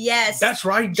rock. Yes. That's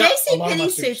right. JC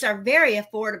Penney suits are very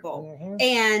affordable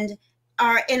and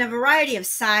are in a variety of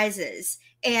sizes.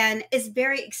 And it's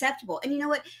very acceptable. And you know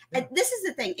what? Yeah. This is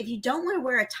the thing. If you don't want to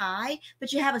wear a tie,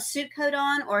 but you have a suit coat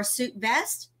on or a suit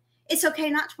vest, it's okay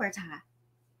not to wear a tie.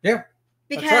 Yeah.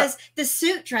 Because the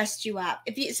suit dressed you up.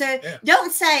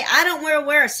 Don't say, I don't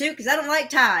wear a suit because I don't like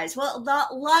ties. Well,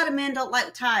 a lot of men don't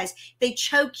like ties. They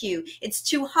choke you. It's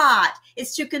too hot.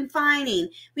 It's too confining.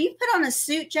 When you put on a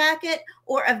suit jacket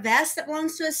or a vest that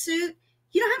belongs to a suit,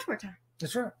 you don't have to wear a tie.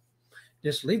 That's right.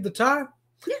 Just leave the tie.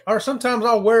 Yeah. Or sometimes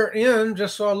I'll wear it in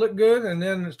just so I look good, and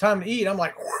then it's time to eat. I'm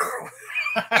like,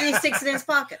 and he sticks it in his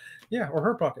pocket. Yeah, or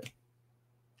her pocket.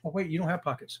 Oh, wait, you don't have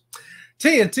pockets.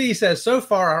 TNT says, so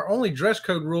far, our only dress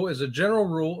code rule is a general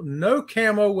rule: no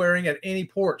camo wearing at any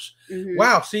ports.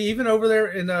 Wow. See, even over there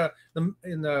in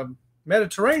the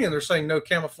Mediterranean, they're saying no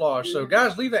camouflage. So,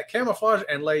 guys, leave that camouflage,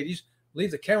 and ladies, leave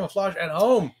the camouflage at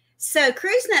home. So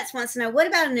Cruise Nuts wants to know, what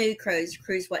about a new cruise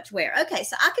what to wear? Okay,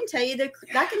 so I can tell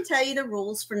you the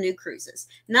rules for new cruises.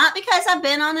 Not because I've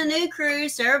been on a new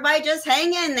cruise, so everybody just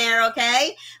hang in there,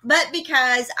 okay? But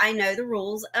because I know the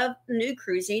rules of new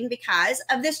cruising because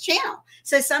of this channel.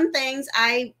 So some things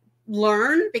I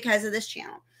learn because of this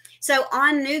channel. So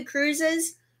on new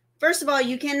cruises, first of all,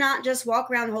 you cannot just walk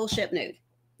around the whole ship nude.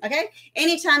 Okay.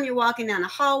 Anytime you're walking down a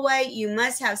hallway, you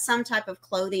must have some type of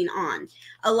clothing on.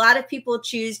 A lot of people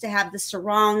choose to have the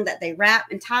sarong that they wrap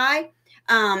and tie.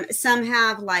 Some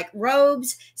have like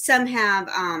robes. Some have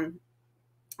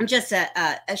just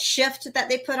a shift that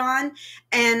they put on.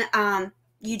 And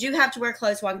you do have to wear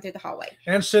clothes walking through the hallway.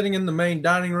 And sitting in the main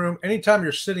dining room. Anytime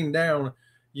you're sitting down,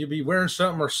 you'd be wearing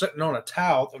something or sitting on a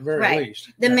towel at the very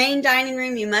least. The main dining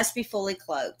room, you must be fully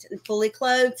clothed. And fully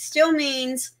clothed still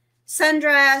means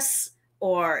sundress,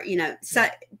 or, you know, so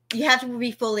you have to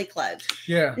be fully clothed.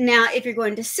 Yeah. Now, if you're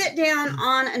going to sit down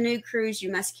on a new cruise,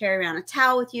 you must carry around a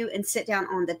towel with you and sit down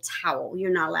on the towel.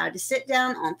 You're not allowed to sit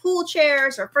down on pool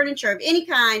chairs or furniture of any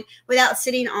kind without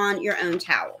sitting on your own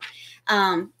towel.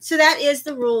 So that is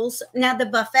the rules. Now, the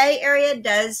buffet area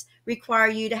does require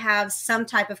you to have some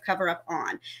type of cover up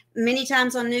on. Many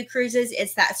times on new cruises,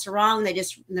 it's that sarong.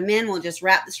 The men will just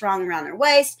wrap the sarong around their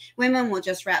waist. Women will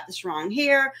just wrap the sarong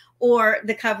here, or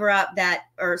the cover up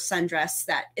or sundress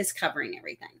that is covering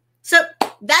everything. So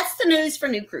that's the news for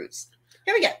new cruise.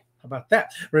 Here we go. How about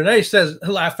that? Renee says,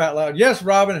 laugh out loud. Yes,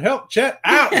 Robin, help Chet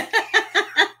out.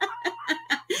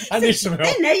 I need some help.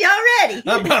 They know you already.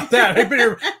 How about that? They've been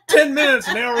here 10 minutes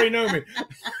and they already know me.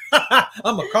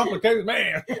 I'm a complicated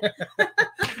man.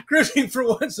 Cruising for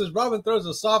once says Robin throws a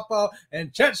softball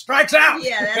and Chet strikes out.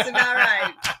 Yeah, that's about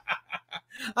right.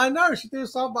 I know. She threw a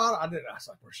softball. I was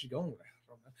like, where's she going with that?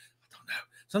 I don't know.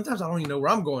 Sometimes I don't even know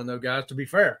where I'm going, though, guys, to be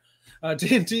fair.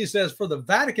 TNT says, for the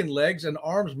Vatican, legs and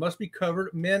arms must be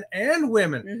covered, men and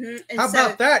women. Mm-hmm. How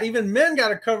about that? Even men got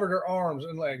to cover their arms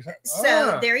and legs.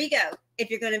 So there you go. If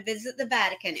you're going to visit the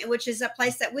Vatican, which is a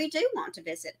place that we do want to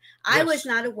visit, I was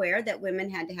not aware that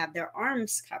women had to have their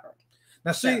arms covered.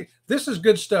 Now, see, this is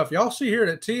good stuff. Y'all see here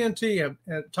that TNT,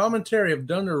 Tom and Terry have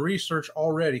done their research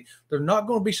already. They're not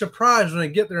going to be surprised when they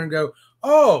get there and go,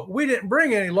 oh, we didn't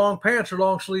bring any long pants or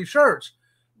long sleeve shirts.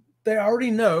 They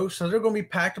already know, so they're going to be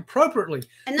packed appropriately.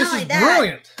 And not only that,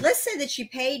 brilliant. Let's say that you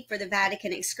paid for the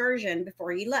Vatican excursion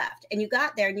before you left, and you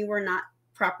got there and you were not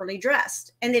properly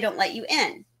dressed, and they don't let you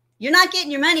in. You're not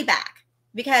getting your money back,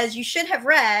 because you should have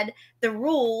read the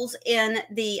rules in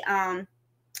the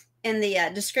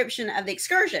description of the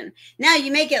excursion. Now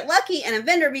you may get lucky and a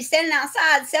vendor be standing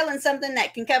outside selling something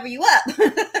that can cover you up.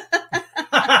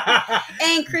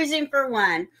 And cruising for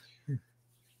one.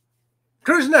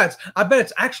 Cruise nuts. I bet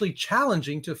it's actually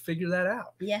challenging to figure that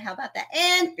out. Yeah, how about that?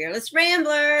 And Fearless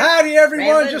Rambler. Howdy,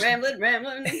 everyone.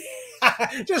 Rambling.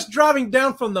 Just driving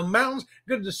down from the mountains.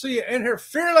 Good to see you in here,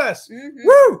 Fearless. Mm-hmm.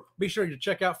 Woo! Be sure to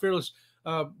check out Fearless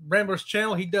Rambler's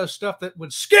channel. He does stuff that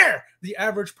would scare the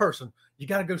average person. You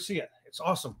got to go see it. It's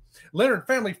awesome. Leonard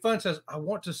Family Fun says, I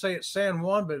want to say it's San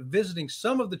Juan, but visiting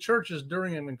some of the churches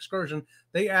during an excursion,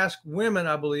 they ask women,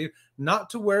 I believe, not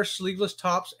to wear sleeveless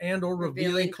tops and or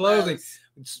revealing clothing.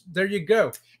 There you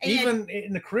go. And even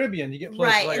in the Caribbean, you get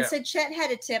places right. like and that. So Chet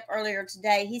had a tip earlier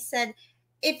today. He said,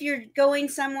 if you're going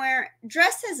somewhere,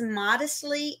 dress as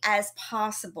modestly as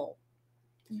possible.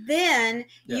 Then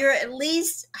you're at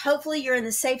least, hopefully you're in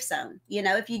the safe zone. You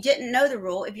know, if you didn't know the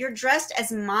rule, if you're dressed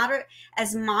as modestly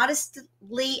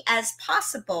as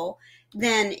possible,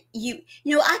 then you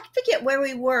know, I forget where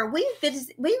we were. We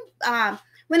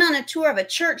went on a tour of a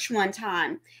church one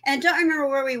time, and I don't remember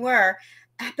where we were,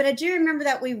 but I do remember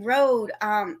that we rode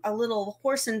a little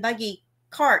horse and buggy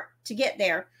cart to get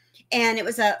there. And it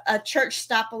was a church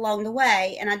stop along the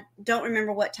way. And I don't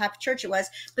remember what type of church it was.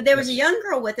 But there was a young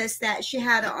girl with us that she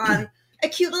had on a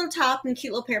cute little top and a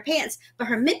cute little pair of pants. But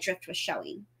her midriff was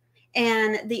showing.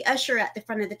 And the usher at the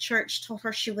front of the church told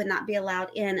her she would not be allowed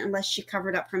in unless she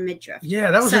covered up her midriff.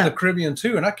 Yeah, that was in the Caribbean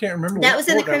too. And I can't remember that was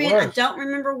in the Caribbean. I don't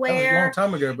remember where. That was a long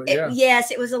time ago, but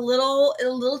Yes, it was a little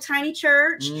tiny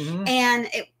church. Mm-hmm. And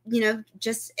it, you know,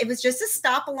 it was just a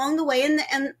stop along the way in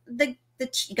the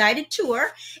guided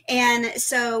tour. And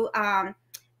so I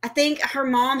think her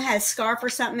mom had a scarf or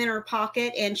something in her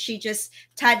pocket, and she just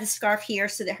tied the scarf here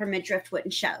so that her midriff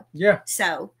wouldn't show. Yeah.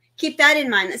 So keep that in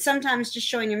mind, that sometimes just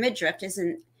showing your midriff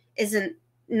isn't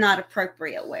not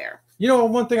appropriate wear. You know,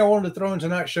 one thing I wanted to throw in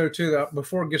tonight's show too, that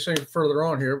before it gets any further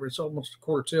on here, but it's almost a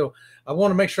quarter till, I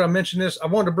want to make sure I mention this. I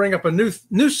wanted to bring up a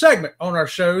new segment on our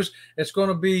shows. It's going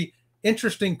to be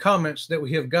interesting comments that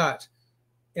we have got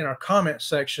in our comment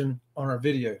section on our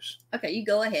videos. Okay, you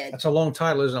go ahead. That's a long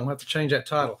title, isn't it? I'm going to have to change that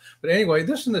title. But anyway,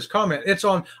 this comment. It's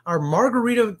on our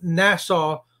Margarita,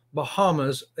 Nassau,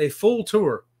 Bahamas, a full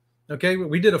tour. Okay,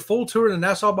 we did a full tour in the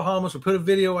Nassau, Bahamas. We put a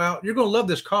video out. You're going to love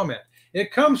this comment.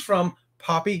 It comes from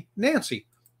Poppy Nancy.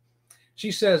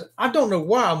 She says, I don't know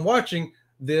why I'm watching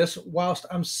this whilst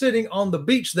I'm sitting on the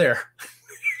beach there.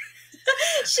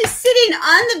 She's sitting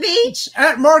on the beach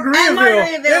at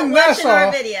Margaritaville in watching Nassau,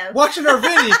 our video. Watching our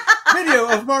video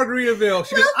of Margaritaville.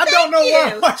 She goes, I don't know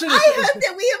why I'm watching this. I hope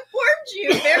that we informed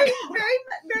you very, very,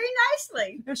 very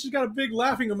nicely. And she's got a big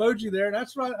laughing emoji there. And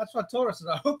that's what I told her. I said,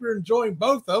 I hope you're enjoying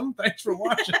both of them. Thanks for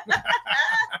watching.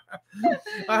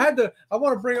 I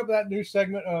want to bring up that new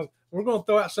segment of, we're going to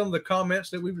throw out some of the comments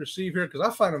that we've received here because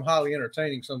I find them highly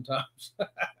entertaining sometimes.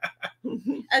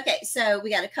 Okay, so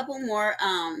we got a couple more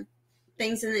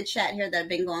things in the chat here that have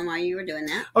been going while you were doing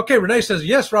that. Okay, Renee says,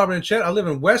 yes, Robin and Chet, I live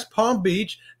in West Palm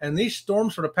Beach, and these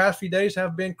storms for the past few days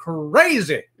have been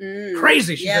crazy.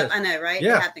 Crazy, she says. I know, right?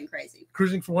 Yeah. They have been crazy.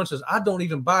 Cruising for One says, I don't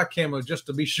even buy camo just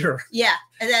to be sure. Yeah,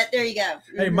 there you go.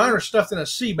 Hey, mine are stuffed in a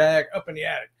sea bag up in the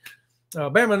attic.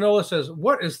 Bama Nola says,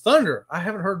 what is thunder? I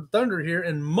haven't heard thunder here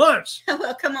in months.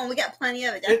 Well, come on. We got plenty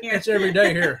of it down here. It's every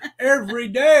day here. Every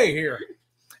day here.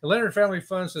 The Leonard Family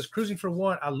Fun says, Cruising for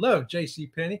One. I love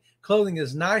JCPenney. Clothing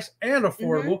is nice and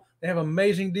affordable. They have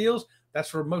amazing deals.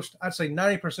 That's where I'd say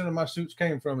 90% of my suits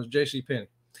came from is JCPenney.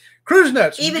 Cruise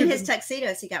Nuts. Even his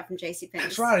tuxedos he got from JCPenney.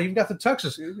 That's right. I even got the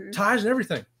tuxes, ties and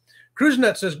everything. Cruise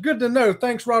Nuts says, good to know.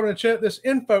 Thanks, Robin and Chet. This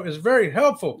info is very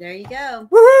helpful. There you go.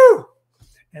 Woohoo!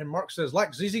 And Mark says,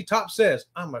 like ZZ Top says,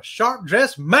 I'm a sharp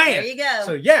dressed man. There you go.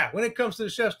 So yeah, when it comes to the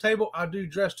chef's table, I do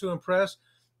dress to impress.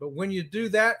 But when you do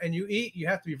that and you eat, you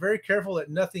have to be very careful that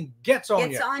nothing gets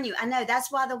on you. I know.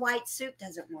 That's why the white soup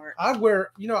doesn't work.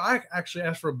 I actually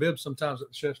ask for a bib sometimes at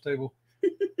the chef's table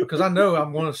because I know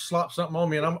I'm going to slop something on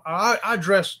me, and I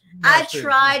dress. I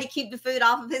try to keep the food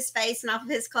off of his face and off of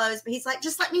his clothes, but he's like,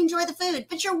 just let me enjoy the food.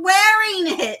 But you're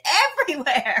wearing it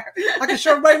everywhere. I can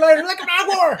show everybody later. Look at my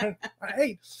war.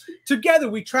 Hey, together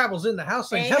we travels in the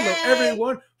house saying hello,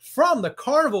 everyone, from the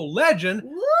Carnival legend.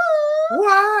 Woo!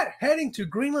 What? Heading to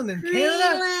Greenland and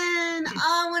Canada? Greenland.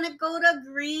 Oh, I want to go to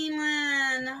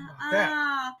Greenland.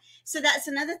 So that's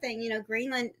another thing.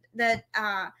 Greenland, the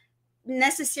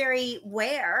necessary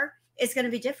wear is going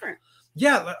to be different.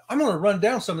 Yeah, I'm going to run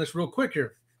down some of this real quick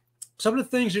here. Some of the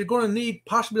things you're going to need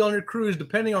possibly on your cruise,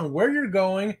 depending on where you're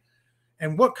going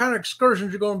and what kind of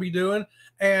excursions you're going to be doing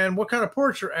and what kind of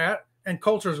ports you're at and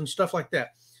cultures and stuff like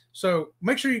that. So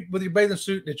make sure with your bathing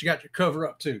suit that you got your cover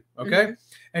up too, okay?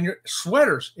 And your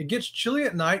sweaters. It gets chilly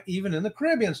at night, even in the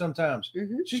Caribbean sometimes.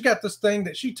 She's got this thing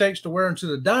that she takes to wear into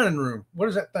the dining room. What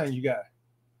is that thing you got?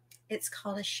 It's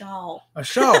called a shawl. A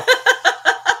shawl.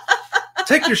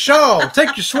 Take your shawl.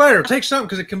 Take your sweater. Take something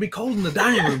because it can be cold in the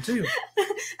dining room too.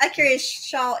 I carry a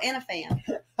shawl and a fan.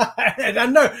 And I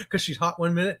know because she's hot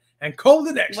one minute and cold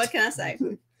the next. What can I say?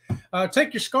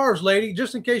 Take your scarves,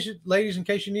 ladies, in case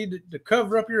you need to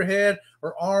cover up your head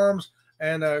or arms.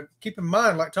 And keep in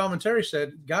mind, like Tom and Terry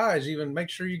said, guys, even make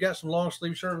sure you got some long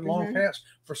sleeve shirt and long pants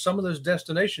for some of those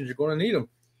destinations. You're going to need them.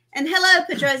 And hello,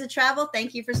 Pedroza Travel.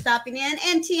 Thank you for stopping in.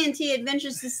 And TNT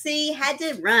Adventures to Sea had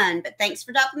to run, but thanks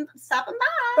for stopping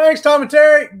by. Thanks, Tom and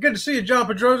Terry. Good to see you, John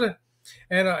Pedroza.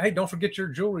 And hey, don't forget your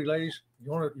jewelry, ladies.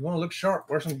 You want to look sharp.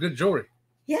 Wear some good jewelry.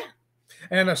 Yeah.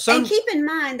 And keep in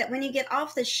mind that when you get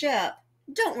off the ship,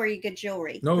 don't wear your good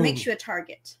jewelry. No. Makes you a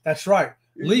target. That's right.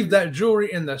 Leave that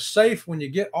jewelry in the safe when you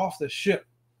get off the ship.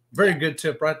 Very good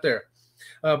tip right there.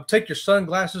 Take your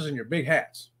sunglasses and your big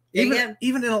hats. Even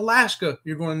in Alaska,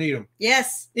 you're going to need them.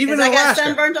 Yes. Even in I Alaska. got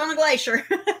sunburnt on a glacier.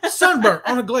 Sunburnt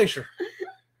on a glacier.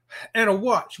 And a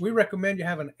watch. We recommend you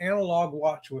have an analog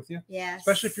watch with you. Yes.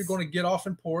 Especially if you're going to get off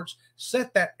in ports.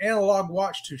 Set that analog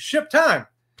watch to ship time.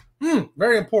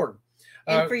 Very important.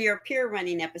 And for your pier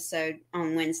running episode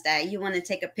on Wednesday, you want to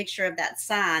take a picture of that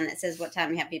sign that says what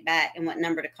time you have to be back and what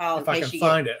number to call if I can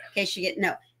find it. In case you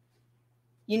get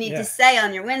you need to say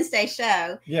on your Wednesday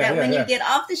show that when you get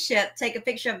off the ship, take a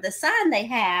picture of the sign they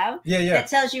have that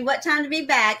tells you what time to be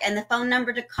back and the phone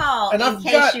number to call in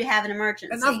case you have an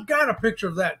emergency. And I've got a picture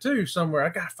of that too somewhere. I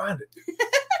got to find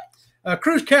it.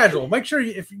 Cruise casual. Make sure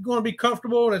if you're going to be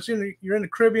comfortable and you're in the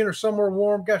Caribbean or somewhere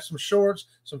warm, got some shorts,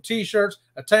 some T-shirts,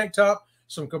 a tank top,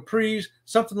 some capris,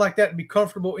 something like that to be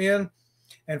comfortable in.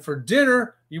 And for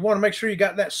dinner, you want to make sure you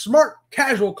got that smart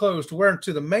casual clothes to wear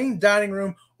into the main dining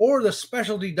room or the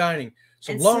specialty dining.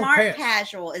 Some long smart pants.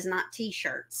 Casual is not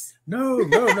T-shirts. No.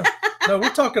 We're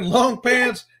talking long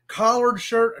pants, collared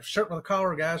shirt with a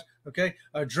collar, guys. Okay,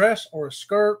 a dress or a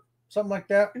skirt, something like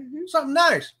that. Something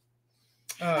nice.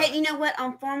 Hey, you know what?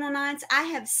 On formal nights, I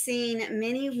have seen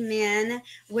many men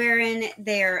wearing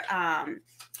their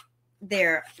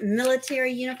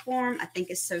military uniform. I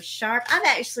think is so sharp. I've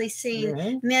actually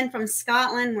seen men from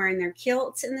Scotland wearing their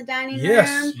kilts in the dining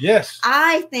room. Yes.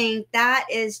 I think that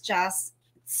is just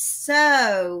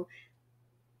so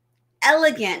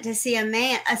elegant to see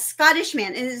a Scottish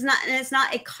man, and it's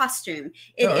not a costume.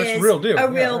 It No, it's is a real deal. a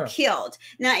real kilt.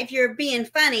 Now, if you're being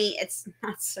funny, it's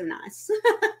not so nice.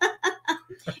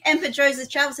 And Pedroza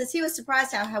Travel says he was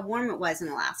surprised how warm it was in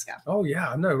Alaska. Oh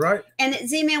yeah, I know, right? And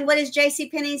Z-Man, what is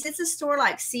JCPenney's? It's a store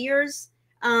like Sears.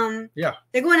 Yeah,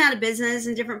 they're going out of business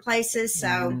in different places,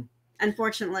 so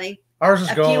unfortunately, ours is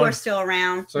gone. A few are still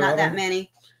around, so not that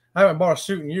many. I haven't bought a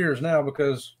suit in years now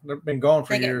because they've been gone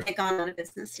for years. They've gone out of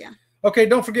business, yeah. Okay,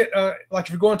 don't forget, like if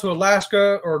you're going to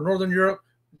Alaska or Northern Europe,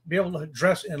 be able to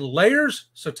dress in layers.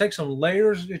 So take some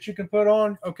layers that you can put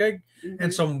on, okay,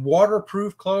 and some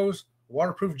waterproof clothes,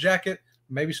 waterproof jacket,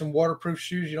 maybe some waterproof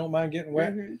shoes. You don't mind getting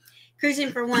wet.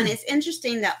 Cruising for one, it's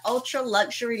interesting that ultra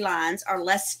luxury lines are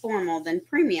less formal than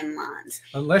premium lines.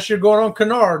 Unless you're going on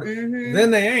Canard,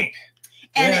 then they ain't.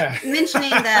 And mentioning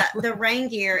the rain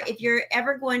gear, if you're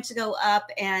ever going to go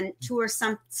up and tour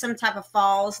some type of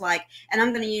falls, like, and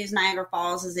I'm going to use Niagara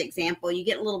Falls as an example, you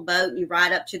get a little boat and you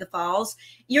ride up to the falls,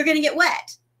 you're going to get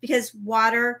wet because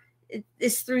water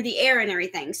is through the air and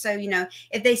everything. So, you know,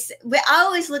 I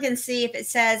always look and see if it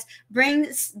says bring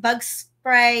bug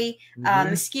spray,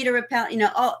 mosquito repellent, you know,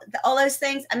 all those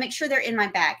things. I make sure they're in my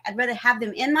bag. I'd rather have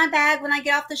them in my bag when I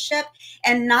get off the ship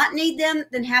and not need them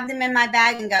than have them in my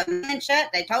bag and go, man, shit,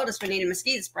 they told us we needed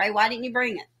mosquito spray. Why didn't you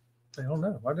bring it? I don't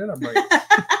know. Why didn't I bring it?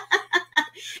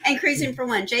 And Cruising for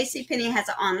one, JCPenney has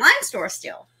an online store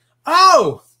still.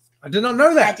 Oh, I did not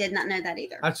know that. I did not know that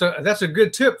either. That's a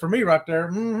good tip for me right there.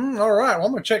 All right. Well,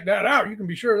 I'm going to check that out. You can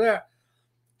be sure of that.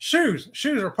 Shoes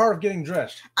are part of getting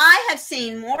dressed. I have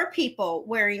seen more people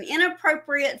wearing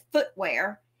inappropriate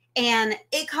footwear, and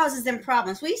it causes them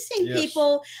problems. We've seen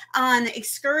people on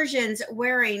excursions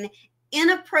wearing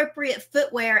inappropriate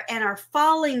footwear and are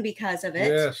falling because of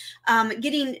it,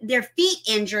 getting their feet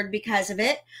injured because of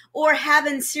it, or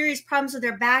having serious problems with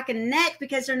their back and neck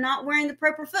because they're not wearing the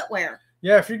proper footwear.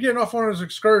 Yeah, if you're getting off on those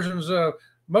excursions,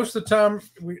 most of the time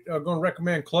we are going to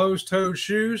recommend closed-toed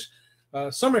shoes.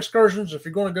 Some excursions, if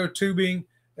you're going to go tubing,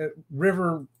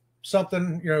 river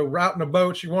something, you know, routing a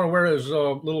boat, you want to wear those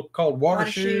little called water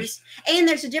shoes. And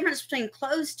there's a difference between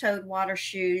closed-toed water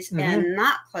shoes and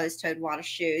not closed-toed water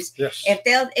shoes. Yes.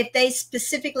 If they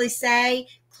specifically say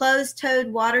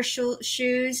closed-toed water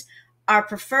shoes are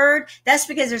preferred, that's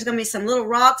because there's going to be some little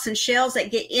rocks and shells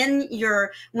that get in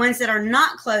your ones that are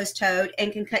not closed-toed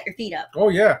and can cut your feet up. Oh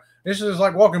yeah. This is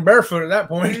like walking barefoot at that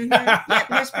point. Yep,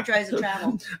 here's Pedroza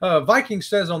Travel. Viking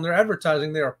says on their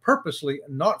advertising they are purposely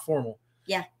not formal.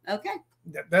 Yeah, okay.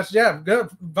 That's good.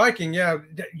 Viking, yeah.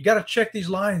 You got to check these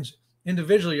lines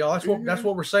individually, y'all. That's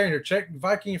what we're saying here. Check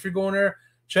Viking if you're going there.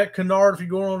 Check Canard if you're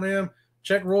going on them.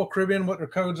 Check Royal Caribbean, what their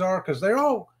codes are, because they're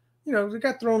all, you know, they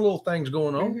got their own little things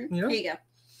going on. You know? Here you go.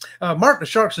 Mark the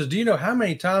Shark says, do you know how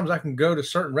many times I can go to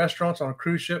certain restaurants on a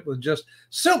cruise ship with just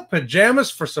silk pajamas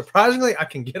for surprisingly I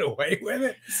can get away with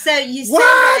it? So you said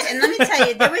that, and let me tell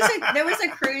you, there was a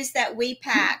cruise that we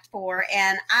packed for,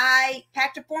 and I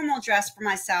packed a formal dress for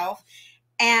myself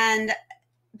and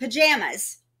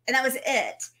pajamas, and that was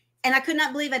it. And I could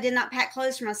not believe I did not pack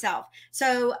clothes for myself.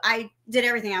 So I did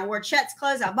everything. I wore Chet's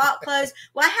clothes. I bought clothes.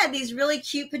 Well, I had these really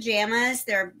cute pajamas.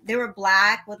 They were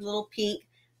black with little pink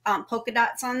polka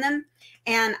dots on them.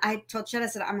 And I told Chet, I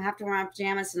said, I'm going to have to wear my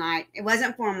pajamas tonight. It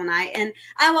wasn't formal night. And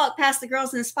I walked past the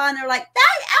girls in the spa, and they're like,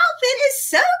 that outfit is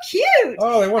so cute.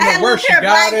 Oh, they want to know where she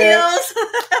got it. Heels.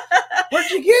 Where'd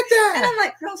you get that? And I'm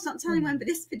like, girls, don't tell anyone, but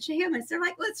it's pajamas. They're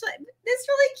like, well, it's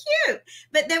really cute.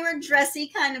 But they were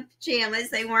dressy kind of pajamas.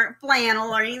 They weren't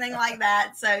flannel or anything like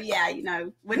that. So, yeah, you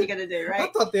know, what are you going to do, right?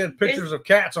 I thought they had pictures of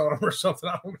cats on them or something.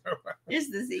 I don't know. Here's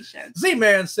the Z Show.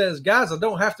 Z-Man says, guys, I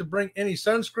don't have to bring any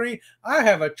sunscreen. I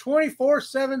have a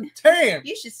 24/7 tan.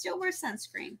 You should still wear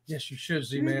sunscreen. Yes, you should,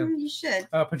 Z-Man. You should.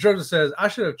 Pedroza says, I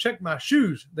should have checked my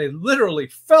shoes. They literally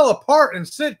fell apart in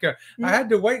Sitka. I had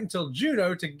to wait until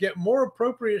Juneau to get more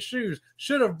appropriate shoes.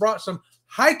 Should have brought some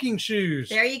hiking shoes.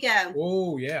 There you go.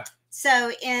 Oh, yeah.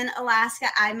 So in Alaska,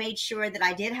 I made sure that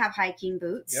I did have hiking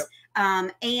boots. Yep.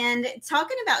 And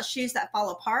talking about shoes that fall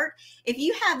apart, if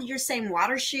you have your same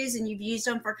water shoes and you've used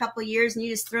them for a couple of years and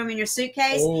you just throw them in your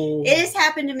suitcase, it has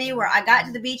happened to me where I got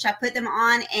to the beach, I put them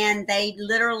on, and they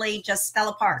literally just fell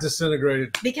apart.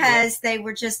 Disintegrated. Because they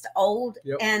were just old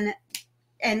and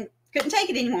couldn't take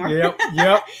it anymore. Yep.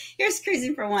 Here's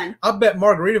Cruising for one. I bet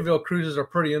Margaritaville cruises are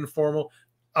pretty informal.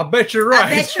 I bet you're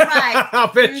right. I bet you're right.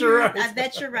 I bet you're right. I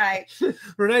bet you're right.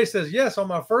 Renee says, yes, on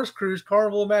my first cruise,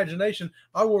 Carnival Imagination,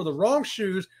 I wore the wrong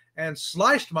shoes and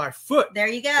sliced my foot. There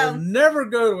you go. I'll never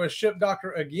go to a ship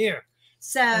doctor again.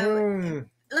 So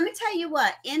let me tell you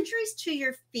what, injuries to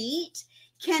your feet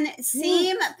can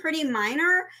seem pretty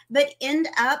minor, but end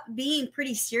up being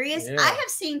pretty serious. Yeah. I have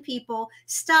seen people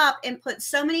stop and put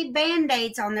so many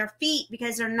Band-Aids on their feet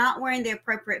because they're not wearing the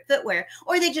appropriate footwear,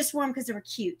 or they just wore them because they were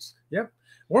cute. Yep.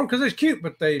 Wore them because they're cute,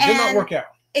 but they did not work out.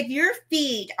 If your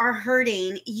feet are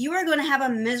hurting, you are going to have a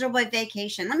miserable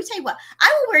vacation. Let me tell you what,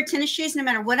 I will wear tennis shoes no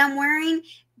matter what I'm wearing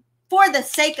for the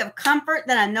sake of comfort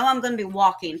that I know I'm going to be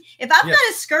walking. If I've got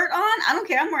a skirt on, I don't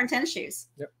care. I'm wearing tennis shoes.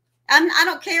 Yep. I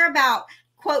don't care about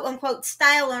quote unquote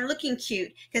style or looking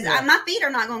cute, because my feet are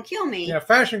not going to kill me. Yeah,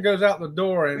 fashion goes out the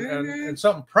door, and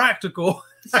something practical.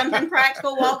 Something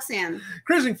practical walks in.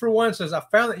 Cruising for One says, I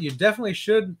found that you definitely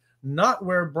should not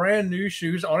wear brand new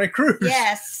shoes on a cruise.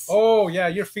 Yes. Oh, yeah,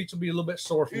 your feet will be a little bit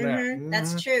sore from that.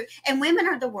 That's true. And women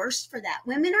are the worst for that.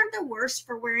 Women are the worst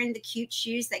for wearing the cute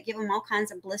shoes that give them all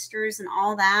kinds of blisters and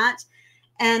all that.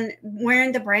 And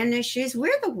wearing the brand new shoes,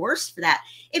 we're the worst for that.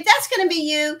 If that's going to be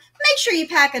you, make sure you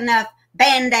pack enough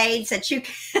Band-Aids that you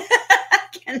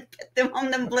can put them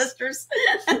on them blisters.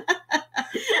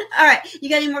 All right. You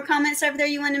got any more comments over there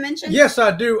you want to mention? Yes,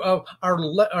 I do. Our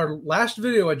last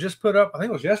video I just put up, I think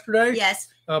it was yesterday. Yes.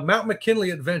 Mount McKinley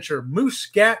Adventure, Moose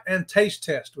Scat and Taste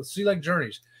Test with Sea Lake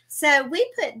Journeys. So we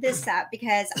put this up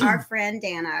because our friend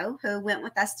Dano, who went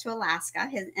with us to Alaska,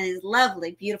 and his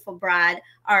lovely, beautiful bride,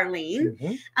 Arlene,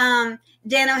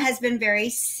 Dano has been very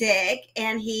sick,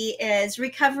 and he is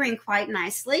recovering quite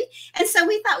nicely. And so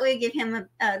we thought we'd give him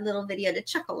a little video to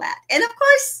chuckle at. And of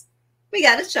course, we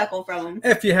got a chuckle from him.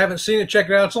 If you haven't seen it, check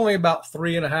it out. It's only about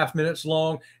 3.5 minutes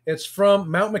long. It's from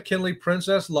Mount McKinley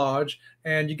Princess Lodge,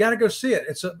 and you got to go see it.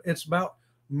 It's about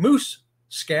moose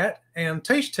scat and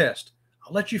taste test.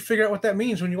 I'll let you figure out what that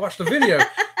means when you watch the video.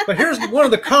 But here's one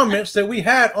of the comments that we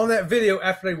had on that video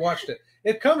after they watched it.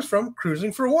 It comes from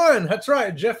Cruising for One. That's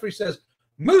right. Jeffrey says,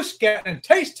 moose scat and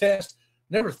taste test.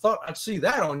 Never thought I'd see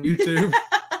that on YouTube.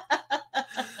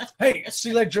 Hey,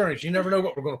 Sea Lake Journeys. You never know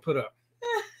what we're going to put up.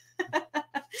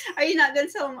 Are you not going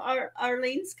to tell them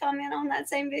Arlene's comment on that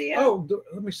same video? Oh,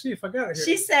 let me see if I got it here.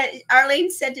 She said, Arlene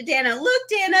said to Dano, "Look,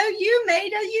 Dano, you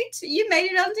made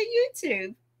it onto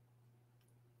YouTube."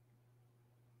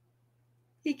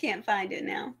 He can't find it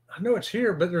now. I know it's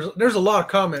here, but there's a lot of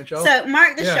comments, y'all. So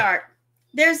mark the shark.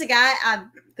 There's a guy.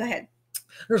 Go ahead.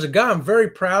 There's a guy. I'm very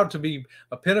proud to be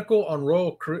a pinnacle on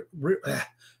Royal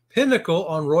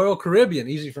Caribbean.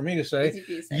 Easy for me to say. Easy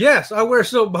for you to say. Yes, I wear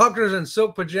silk boxers and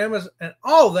silk pajamas and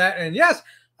all that. And yes,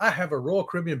 I have a Royal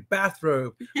Caribbean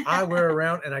bathrobe I wear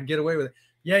around, and I get away with it.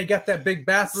 Yeah, you got that big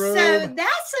bathrobe. So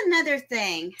that's another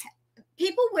thing.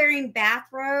 People wearing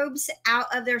bathrobes out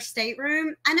of their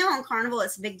stateroom. I know on Carnival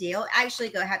it's a big deal. Actually,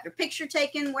 go have your picture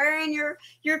taken wearing your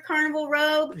Carnival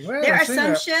robe. Well, there are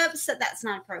some ships that's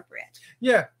not appropriate.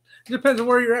 Yeah, it depends on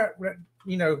where you're at.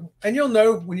 You know, and you'll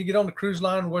know when you get on the cruise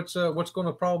line what's going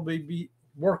to probably be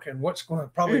working, what's going to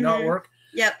probably not work.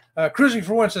 Yep. Cruising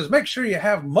for One says, make sure you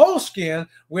have moleskin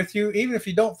with you, even if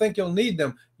you don't think you'll need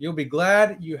them. You'll be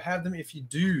glad you have them if you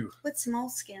do. What's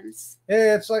moleskins?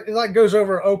 Yeah, it like goes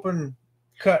over open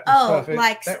cut and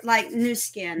stuff. Like new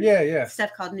skin. Yeah.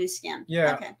 Stuff called new skin.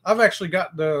 Yeah. Okay. I've actually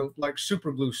got the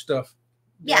super glue stuff.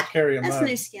 Yeah. I carry in that's mine.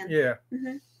 new skin. Yeah.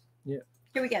 Yeah.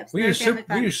 Here we go. We use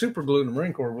super glue in the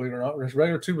Marine Corps, believe it or not. There's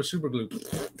regular tube of super glue.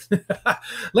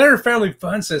 Leonard Family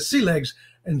Fun says, Sea Legs,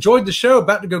 enjoyed the show.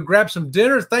 About to go grab some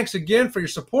dinner. Thanks again for your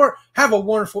support. Have a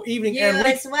wonderful evening. You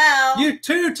as well. You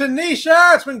too,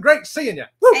 Tanisha. It's been great seeing you.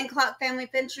 Woo! And Clock Family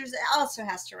Ventures also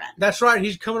has to run. That's right.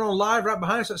 He's coming on live right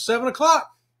behind us at 7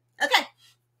 o'clock. Okay.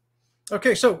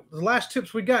 Okay, so the last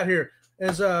tips we got here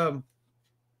is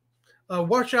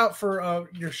watch out for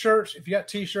your shirts. If you got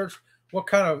T-shirts, what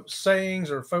kind of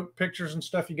sayings or folk pictures and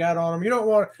stuff you got on them. You don't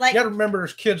want to, you got to remember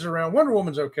there's kids around. Wonder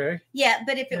Woman's okay. Yeah,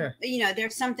 but if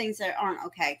there's some things that aren't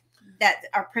okay that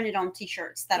are printed on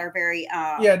T-shirts that are very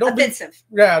don't offensive.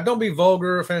 Don't be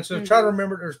vulgar, offensive. Try to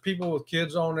remember there's people with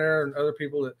kids on there and other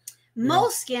people that.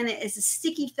 Moleskin is a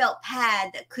sticky felt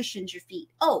pad that cushions your feet.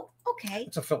 Oh, okay.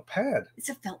 It's a felt pad. It's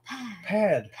a felt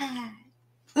pad. Pad.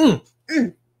 Mm.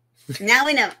 Now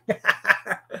we know.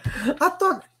 I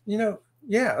thought,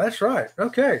 yeah, that's right.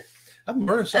 Okay. I'm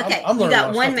learning something. Okay, I'm learning you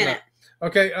got 1 minute.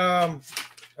 Okay.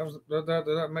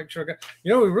 That make sure I got,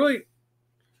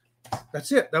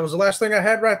 that's it. That was the last thing I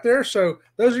had right there. So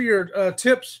those are your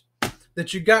tips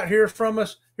that you got here from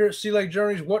us here at Sea Lake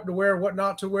Journeys, what to wear, what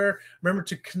not to wear. Remember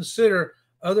to consider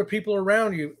other people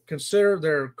around you. Consider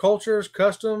their cultures,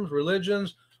 customs,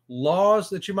 religions, laws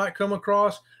that you might come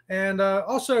across. And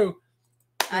also...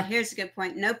 here's a good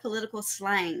point. No political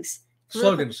slangs.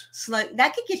 Slogans.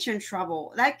 That could get you in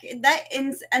trouble.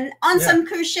 Some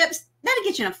cruise ships, that'll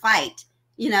get you in a fight.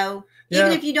 you know,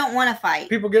 even if you don't want to fight.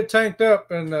 People get tanked up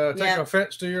and take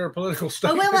offense to your political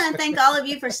stuff. But we want to thank all of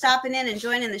you for stopping in and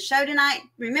joining the show tonight.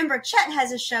 Remember, Chet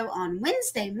has a show on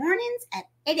Wednesday mornings at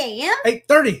 8 a.m.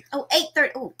 8:30. Oh,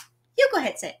 8:30. Oh, you go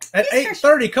ahead, say it. At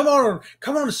 8:30.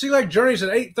 Come on to Sea Lake Journeys at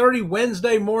 8:30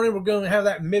 Wednesday morning. We're going to have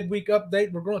that midweek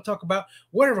update. We're going to talk about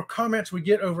whatever comments we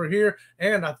get over here.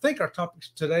 And I think our topic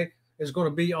today is going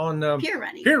to be on pier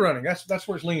running. Pier running. That's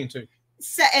where it's leaning to.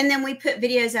 So, and then we put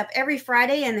videos up every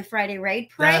Friday in the Friday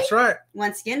Raid Parade. That's right.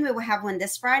 Once again, we will have one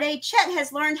this Friday. Chet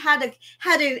has learned how to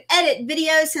edit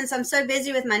videos since I'm so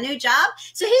busy with my new job.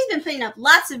 So he's been putting up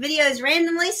lots of videos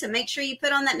randomly. So make sure you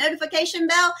put on that notification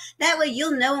bell. That way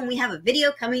you'll know when we have a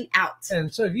video coming out.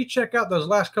 And so if you check out those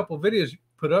last couple of videos you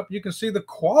put up, you can see the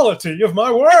quality of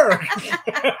my work.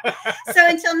 So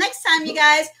until next time, you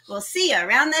guys, we'll see you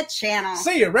around the channel.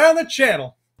 See you around the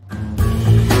channel.